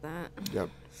just said that. Yep.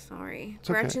 Sorry. It's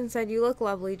okay. Gretchen said, you look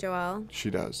lovely, Joelle. She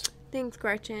does. Thanks,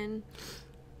 Gretchen.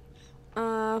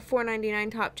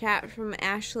 $4.99 top chat from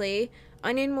Ashley.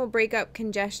 Onion will break up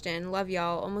congestion. Love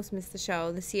y'all. Almost missed the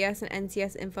show. The CS and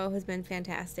NCS info has been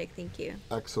fantastic. Thank you.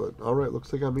 Excellent. All right.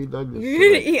 Looks like I'm eating onions. You're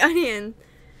going to eat onion.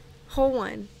 Whole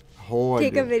one. Whole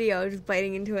Take onion. a video just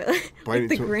biting into it like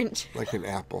the Grinch. Like an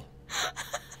apple.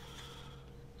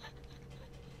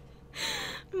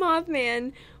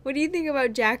 Mothman, what do you think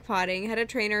about jackpotting? Had a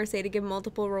trainer say to give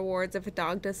multiple rewards if a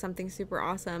dog does something super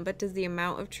awesome, but does the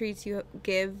amount of treats you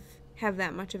give have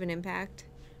that much of an impact?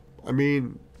 I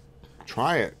mean,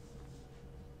 try it.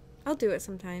 I'll do it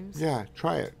sometimes. Yeah,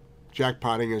 try it.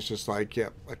 Jackpotting is just like,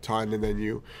 a ton, and then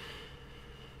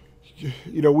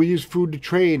we use food to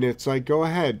train. It's like, go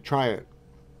ahead, try it.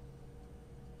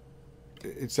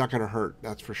 It's not going to hurt,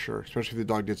 that's for sure, especially if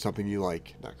the dog did something you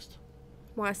like. Next.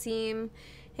 Wasim.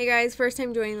 Hey guys, first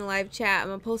time joining the live chat.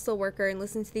 I'm a postal worker and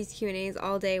listen to these Q&As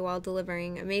all day while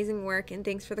delivering. Amazing work and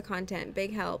thanks for the content.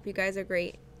 Big help. You guys are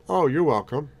great. Oh, you're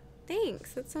welcome.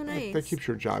 Thanks. That's so nice. That keeps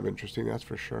your job interesting, that's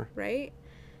for sure. Right?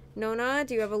 Nona,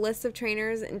 do you have a list of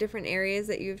trainers in different areas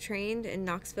that you've trained in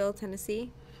Knoxville,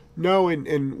 Tennessee? No,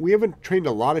 and we haven't trained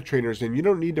a lot of trainers, and you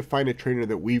don't need to find a trainer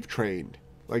that we've trained.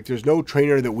 Like, there's no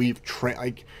trainer that we've trained.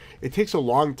 Like, it takes a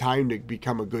long time to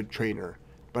become a good trainer.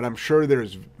 But I'm sure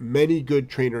there's many good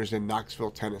trainers in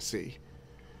Knoxville, Tennessee.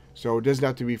 So it doesn't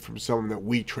have to be from someone that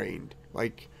we trained.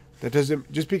 Like, that doesn't,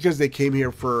 just because they came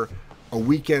here for a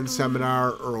weekend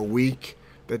seminar or a week,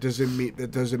 that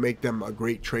doesn't make them a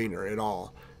great trainer at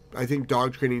all. I think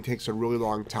dog training takes a really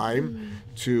long time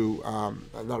to,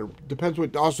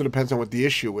 also depends on what the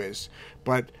issue is.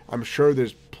 But I'm sure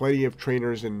there's plenty of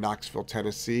trainers in Knoxville,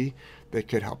 Tennessee that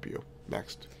could help you.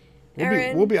 Next.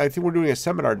 Erin. I think we're doing a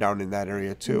seminar down in that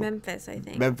area too. Memphis, I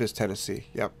think. Memphis, Tennessee.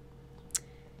 Yep.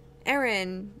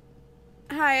 Erin.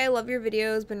 Hi, I love your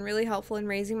videos. Been really helpful in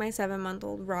raising my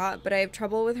 7-month-old Rot, but I have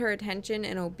trouble with her attention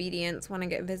and obedience. When I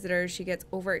get visitors, she gets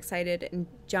overexcited and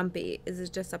jumpy. Is this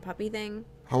just a puppy thing?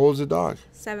 How old is the dog?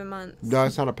 7 months. No,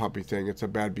 it's not a puppy thing. It's a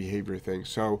bad behavior thing.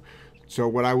 So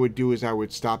what I would do is I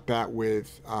would stop that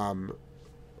with a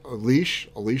leash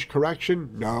correction,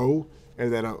 no,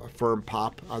 and then a firm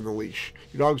pop on the leash.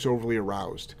 Your dog's overly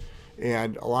aroused.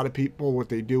 And a lot of people, what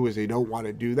they do is they don't want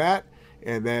to do that,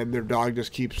 and then their dog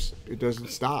just keeps, it doesn't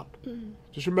stop. Mm-hmm.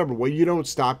 Just remember, when you don't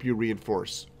stop, you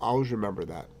reinforce. Always remember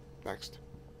that. Next.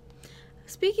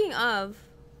 Speaking of,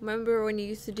 remember when you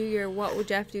used to do your What Would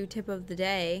Jeff Do tip of the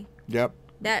day? Yep.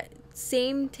 That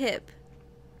same tip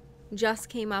just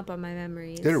came up on my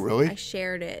memories. Did it really? I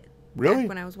shared it. Really? Back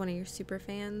when I was one of your super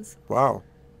fans. Wow.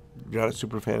 You're not a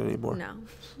super fan anymore. No.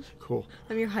 Cool.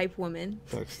 I'm your hype woman.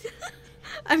 Next.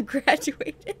 I've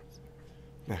graduated.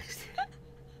 Next.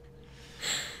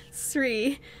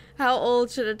 3. How old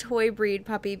should a toy breed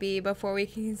puppy be before we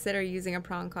can consider using a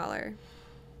prong collar?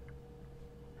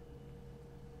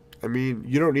 I mean,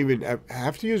 you don't even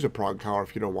have to use a prong collar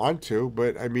if you don't want to,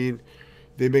 but I mean,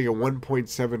 they make a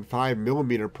 1.75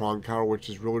 millimeter prong collar, which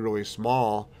is really, really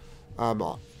small.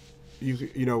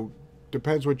 You know,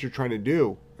 depends what you're trying to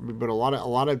do. I mean, but a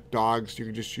lot of dogs, you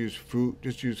can just use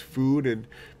food and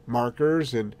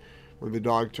markers. And when the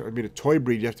dog, I mean, a toy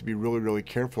breed, you have to be really, really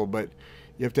careful. But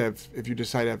you have to have, if you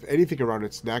decide to have anything around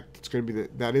its neck,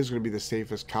 that is going to be the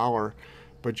safest collar.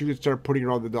 But you can start putting it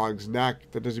around the dog's neck.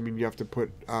 That doesn't mean you have to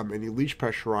put any leash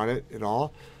pressure on it at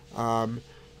all.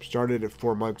 Start it at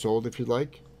 4 months old if you'd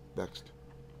like. Next.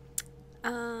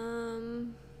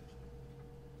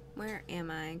 Where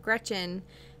am I? Gretchen.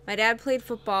 My dad played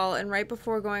football, and right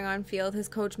before going on field, his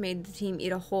coach made the team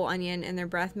eat a whole onion, and their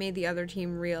breath made the other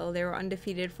team reel. They were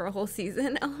undefeated for a whole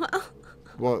season.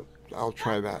 Well, I'll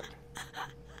try that.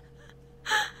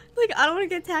 Like, I don't want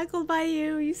to get tackled by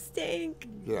you. You stink.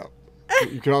 Yeah.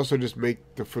 You can also just make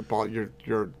the football,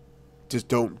 just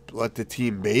don't let the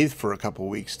team bathe for a couple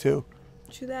weeks, too.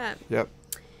 True that. Yep.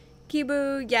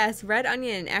 Kibu, yes, red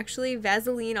onion. Actually,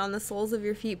 Vaseline on the soles of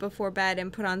your feet before bed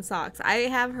and put on socks. I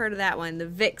have heard of that one. The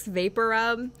Vicks Vapor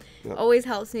Rub always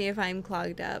helps me if I'm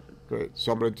clogged up. Good.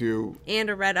 So I'm going to do... And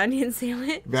a red onion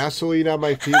sandwich. Vaseline on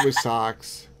my feet with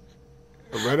socks.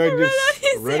 A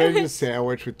red onion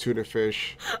sandwich with tuna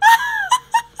fish.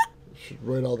 Should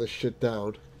write all this shit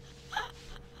down.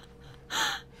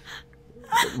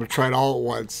 We'll try it all at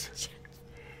once.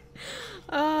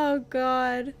 Oh,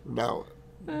 God. Now,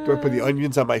 do I put the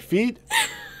onions on my feet?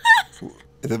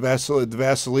 The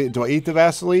Vaseline. Do I eat the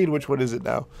Vaseline? Which one is it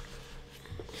now?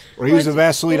 Or use the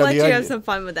Vaseline on the onion? Let you have some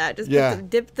fun with that. Just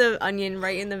dip the onion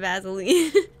right in the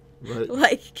Vaseline. Right.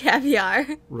 Like caviar.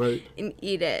 Right. And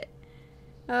eat it.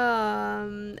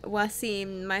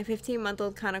 Wasim, my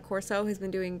 15-month-old Cane Corso has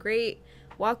been doing great.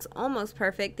 Walks almost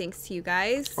perfect thanks to you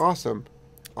guys. Awesome.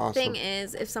 Thing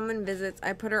is, if someone visits,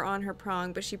 I put her on her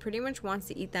prong, but she pretty much wants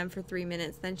to eat them for 3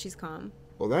 minutes. Then she's calm.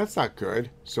 Well, that's not good.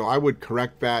 So I would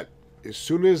correct that as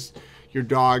soon as your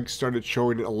dog started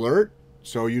showing an alert.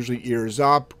 So usually ears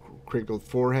up, crinkled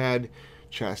forehead,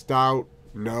 chest out,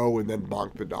 no, and then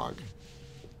bonk the dog.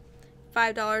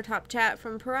 $5 top chat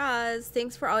from Paraz.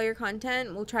 Thanks for all your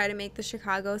content. We'll try to make the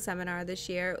Chicago seminar this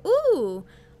year. Ooh!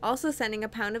 Also sending a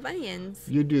pound of onions.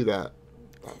 You do that.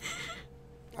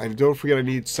 And don't forget, I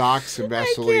need socks and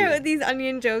Vaseline. I can't with these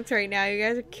onion jokes right now. You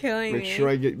guys are killing me.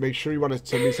 Make sure you want to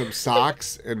send me some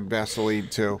socks and Vaseline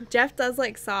too. Jeff does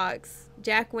like socks.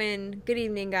 Jack Wynn, good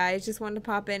evening, guys. Just wanted to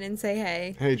pop in and say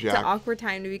hey. Hey, Jack. It's an awkward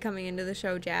time to be coming into the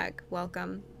show, Jack.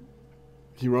 Welcome.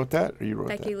 He wrote that, or you wrote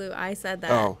Becky that? Lou, I said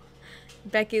that. Oh.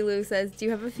 Becky Lou says, do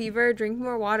you have a fever? Drink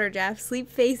more water, Jeff. Sleep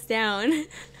face down.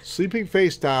 Sleeping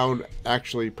face down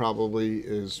actually probably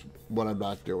is what I'm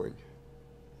not doing.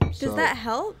 Does that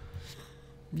help?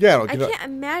 Yeah. I can't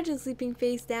imagine sleeping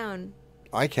face down.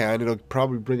 I can. It'll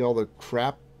probably bring all the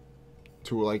crap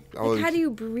to like how do you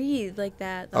breathe like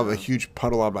that, though? I'll have a huge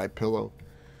puddle on my pillow.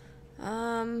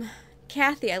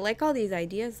 Kathy, I like all these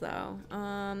ideas, though.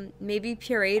 Maybe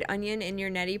pureed onion in your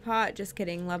neti pot. Just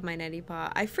kidding. Love my neti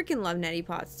pot. I freaking love neti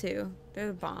pots, too. They're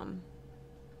the bomb.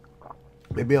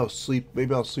 Maybe I'll sleep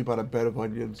on a bed of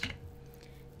onions.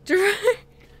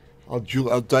 I'll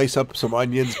dice up some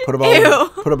onions, put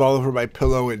them all over my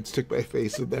pillow, and stick my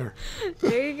face in there.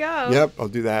 There you go. Yep, I'll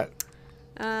do that.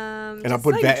 And I'll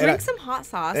put drink some hot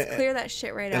sauce, clear that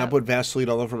shit right up. And I'll put Vaseline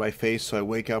all over my face, so I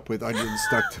wake up with onions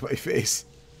stuck to my face.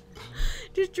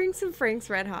 Just drink some Frank's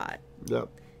Red Hot. Yep.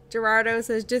 Gerardo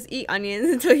says, just eat onions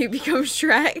until you become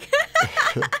Shrek.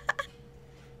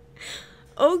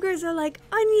 Ogres are like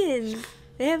onions.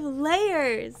 They have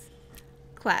layers.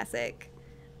 Classic.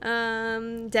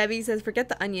 Debbie says, forget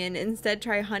the onion. Instead,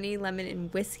 try honey, lemon,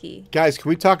 and whiskey. Guys, can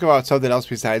we talk about something else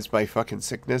besides my fucking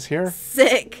sickness here?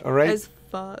 Sick. All right. As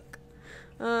fuck.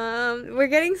 We're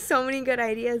getting so many good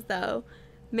ideas, though.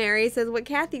 Mary says what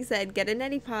Kathy said, get a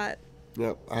neti pot.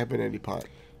 Yep, I have an neti pot.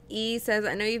 E says,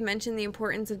 I know you've mentioned the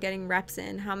importance of getting reps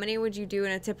in. How many would you do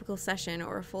in a typical session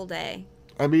or a full day?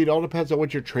 I mean, it all depends on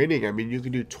what you're training. I mean, you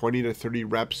can do 20 to 30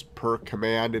 reps per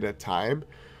command at a time.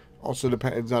 Also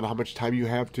depends on how much time you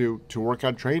have to work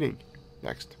on training.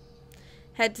 Next.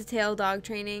 Head to tail dog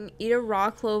training. Eat a raw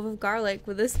clove of garlic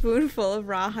with a spoonful of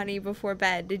raw honey before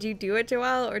bed. Did you do it,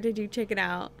 Joelle, or did you chicken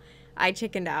out? I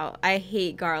chickened out. I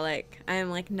hate garlic. I am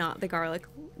like not the garlic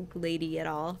lady at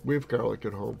all. We have garlic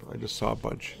at home. I just saw a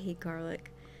bunch. I hate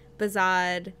garlic.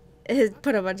 Bazad has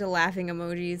put a bunch of laughing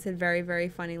emojis. Said very, very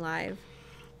funny live.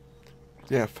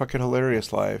 Yeah, fucking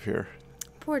hilarious live here.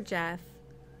 Poor Jeff.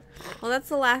 Well, that's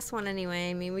the last one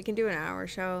anyway. I mean, we can do an hour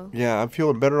show. Yeah, I'm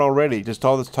feeling better already. Just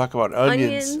all this talk about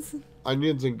onions. Onions.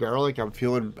 Onions and garlic. I'm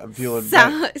feeling better.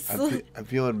 I'm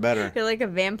feeling better. You're like a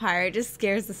vampire. It just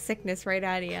scares the sickness right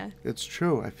out of you. It's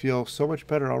true. I feel so much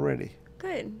better already.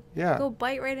 Good. Yeah. Go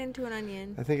bite right into an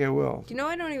onion. I think I will. Do you know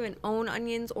I don't even own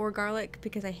onions or garlic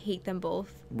because I hate them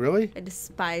both. Really? I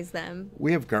despise them.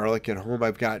 We have garlic at home.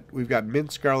 We've got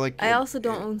minced garlic. I also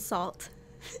don't own salt.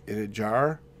 In a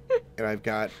jar. And I've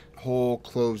got whole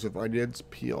cloves of onions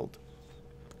peeled.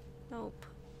 Nope.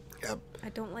 Yep. I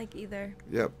don't like either.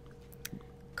 Yep.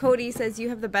 Cody says you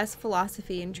have the best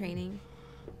philosophy in training.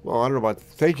 Well, I don't know about...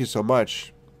 Thank you so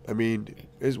much. I mean,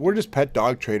 we're just pet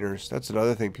dog trainers. That's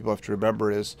another thing people have to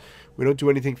remember is we don't do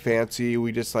anything fancy.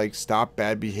 We just like stop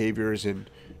bad behaviors and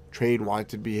train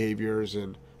wanted behaviors.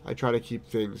 And I try to keep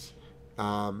things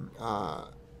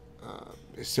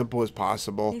as simple as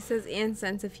possible. He says, and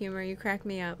sense of humor. You crack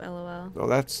me up, LOL. Oh,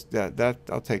 that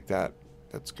I'll take that.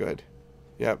 That's good.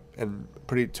 Yep. And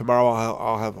tomorrow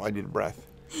I'll have onion breath.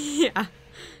 Yeah.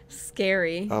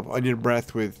 Scary. Onion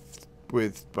breath with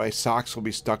my socks will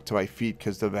be stuck to my feet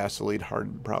because the Vaseline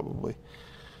hardened probably.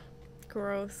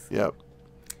 Gross. Yep.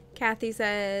 Kathy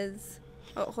says,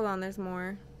 oh, hold on, there's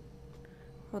more.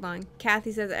 Hold on.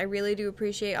 Kathy says, I really do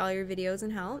appreciate all your videos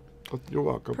and help. You're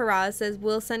welcome. Paraz says,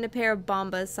 we'll send a pair of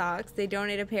Bombas socks. They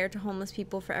donate a pair to homeless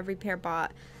people for every pair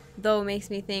bought. Though it makes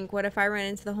me think, what if I ran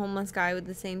into the homeless guy with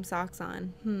the same socks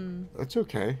on? That's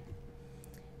okay.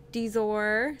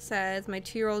 Dizor says, my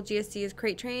 2-year-old GSD is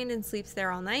crate trained and sleeps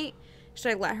there all night.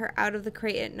 Should I let her out of the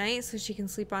crate at night so she can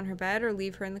sleep on her bed or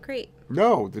leave her in the crate?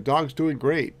 No, the dog's doing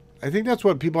great. I think that's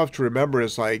what people have to remember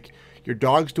is like your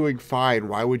dog's doing fine.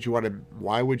 Why would you want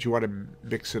to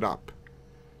mix it up?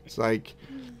 It's like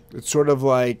it's sort of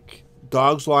like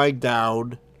dogs lying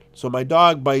down. So my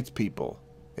dog bites people,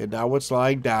 and now it's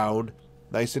lying down,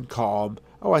 nice and calm.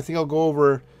 Oh, I think I'll go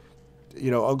over.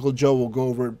 Uncle Joe will go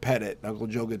over and pet it. And Uncle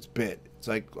Joe gets bit. It's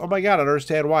like, oh my God, I don't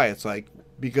understand why. It's like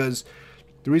because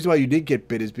the reason why you did get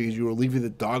bit is because you were leaving the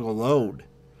dog alone.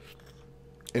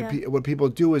 And what people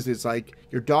do is it's like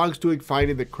your dog's doing fine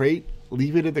in the crate.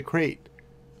 Leave it in the crate.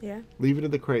 Yeah. Leave it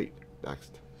in the crate.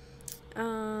 Next.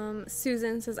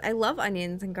 Susan says, I love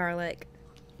onions and garlic.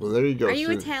 Well, there you go. Are you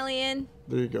Susan. Italian?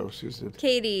 There you go, Susan.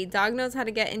 Katie, dog knows how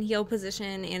to get in heel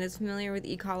position and is familiar with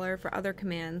e-collar for other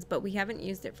commands, but we haven't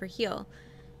used it for heel.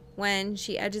 When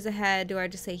she edges ahead, do I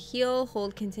just say heel,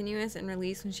 hold continuous, and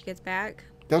release when she gets back?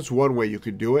 That's one way you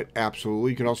could do it.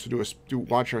 Absolutely. You can also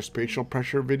watch our spatial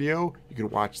pressure video. You can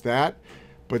watch that.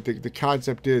 But the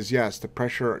concept is, yes, the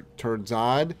pressure turns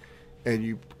on, and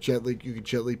you can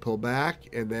gently pull back,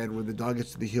 and then when the dog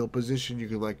gets to the heel position, you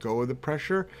can let go of the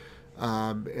pressure,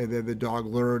 and then the dog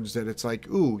learns that it's like,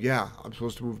 ooh, yeah, I'm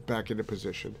supposed to move back into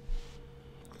position.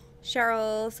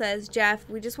 Cheryl says, Jeff,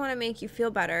 we just want to make you feel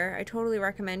better. I totally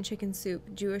recommend chicken soup,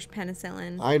 Jewish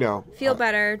penicillin. I know. Feel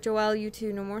better. Joelle, you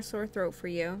too. No more sore throat for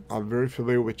you. I'm very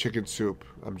familiar with chicken soup.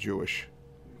 I'm Jewish.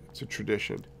 It's a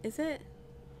tradition. Is it?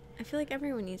 I feel like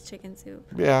everyone eats chicken soup.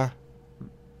 Yeah.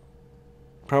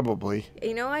 Probably.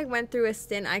 I went through a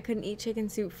stint. I couldn't eat chicken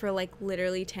soup for like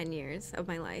literally 10 years of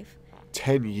my life.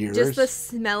 10 years? Just the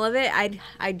smell of it,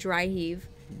 I'd dry heave.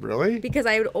 Really? Because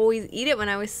I would always eat it when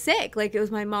I was sick. Like, it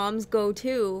was my mom's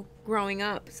go-to growing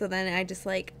up. So then I just,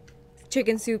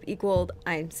 chicken soup equaled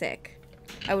I'm sick.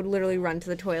 I would literally run to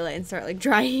the toilet and start,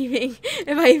 dry heaving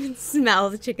if I even smell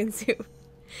the chicken soup.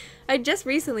 I just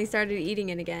recently started eating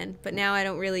it again, but now I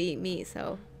don't really eat meat,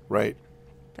 so... Right.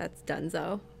 That's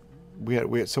donezo. We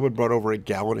had someone brought over a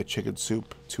gallon of chicken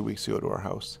soup 2 weeks ago to our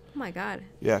house. Oh my God.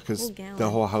 Yeah, because Whole gallon. the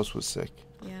whole house was sick.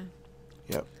 Yeah.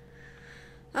 Yep.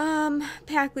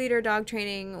 Pack leader dog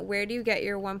training. Where do you get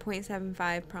your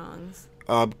 1.75 prongs?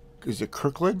 Is it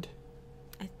Kirkland?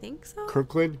 I think so.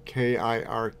 Kirkland,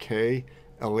 Kirkland.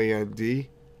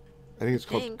 I think it's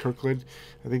called Kirkland.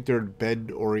 I think they're in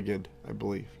Bend, Oregon, I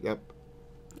believe. Yep.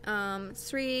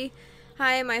 Sri,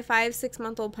 hi, my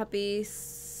 5-6-month-old puppy,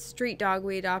 street dog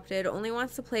we adopted, only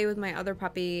wants to play with my other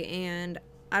puppy, and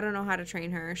I don't know how to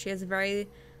train her. She has very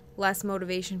less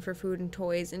motivation for food and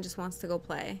toys and just wants to go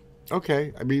play.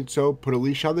 Okay. I mean, so put a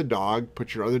leash on the dog,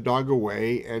 put your other dog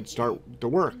away, and start the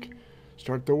work.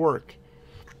 Start the work.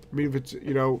 I mean, if it's,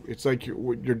 it's like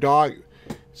your dog,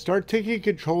 start taking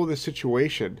control of the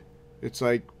situation. It's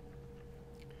like,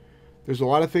 there's a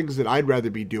lot of things that I'd rather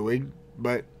be doing,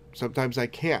 but sometimes I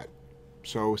can't.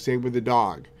 So same with the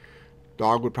dog.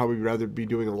 Dog would probably rather be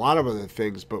doing a lot of other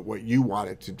things, but what you want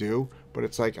it to do. But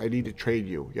it's like, I need to train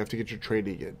you. You have to get your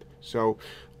training in. So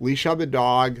leash on the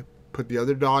dog, put the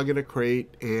other dog in a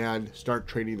crate, and start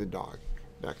training the dog.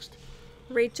 Next.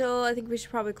 Rachel, I think we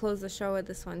should probably close the show with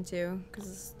this one too,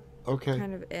 because it's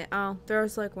kind of it. Oh,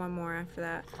 there's like one more after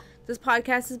that. This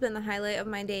podcast has been the highlight of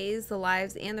my days, the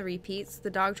lives and the repeats. The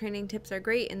dog training tips are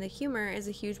great, and the humor is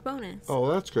a huge bonus. Oh,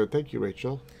 that's good. Thank you,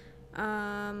 Rachel.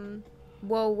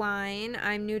 Whoa, wine.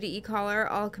 I'm new to e-collar.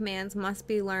 All commands must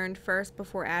be learned first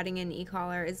before adding an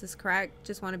e-collar. Is this correct?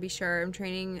 Just want to be sure. I'm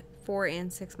training 4- and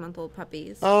 6-month-old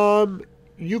puppies.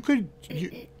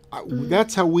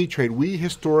 That's how we train. We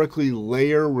historically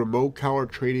layer remote collar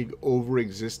training over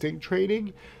existing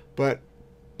training, but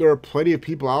there are plenty of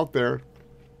people out there,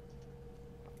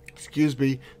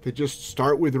 that just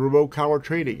start with the remote collar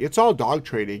training. It's all dog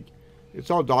training.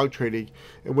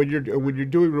 And when you're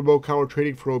doing remote collar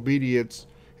training for obedience,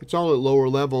 it's all at lower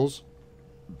levels.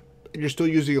 And you're still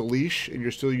using a leash, and you're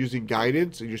still using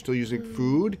guidance, and you're still using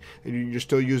food, and you're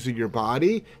still using your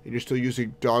body, and you're still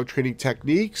using dog training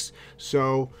techniques.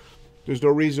 So there's no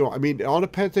reason. I mean, it all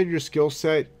depends on your skill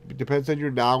set. It depends on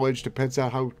your knowledge. Depends on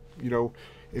how,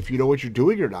 if you know what you're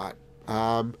doing or not.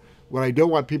 What I don't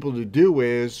want people to do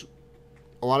is,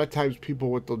 a lot of times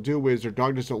what they'll do is their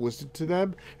dog doesn't listen to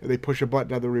them, and they push a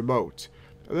button on the remote.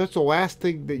 And that's the last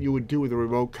thing that you would do with a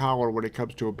remote collar when it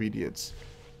comes to obedience.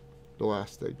 The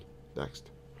last thing. Next.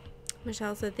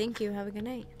 Michelle said thank you. Have a good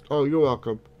night. Oh, you're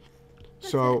welcome.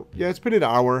 Yeah, it's been an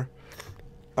hour.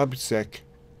 I'm sick.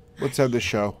 Let's end the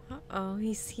show. Uh-oh.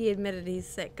 He admitted he's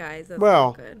sick, guys. That's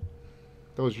not good.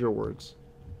 That was your words.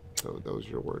 That was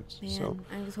your words. Man, so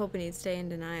I was hoping he'd stay in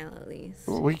denial at least.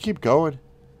 Well, we keep going.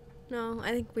 No,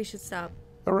 I think we should stop.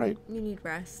 All right. You need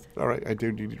rest. All right, I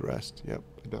do need rest. Yep,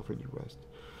 I definitely need rest.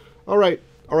 All right,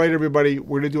 everybody.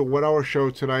 We're going to do a 1-hour show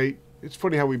tonight. It's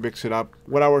funny how we mix it up.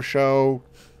 1-hour show,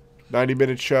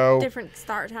 90-minute show. Different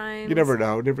start times. You never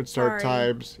know. Different start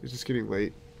times. It's just getting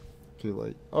late.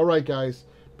 All right, guys.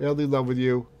 Madly in love with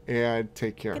you, and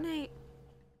take care. Good night.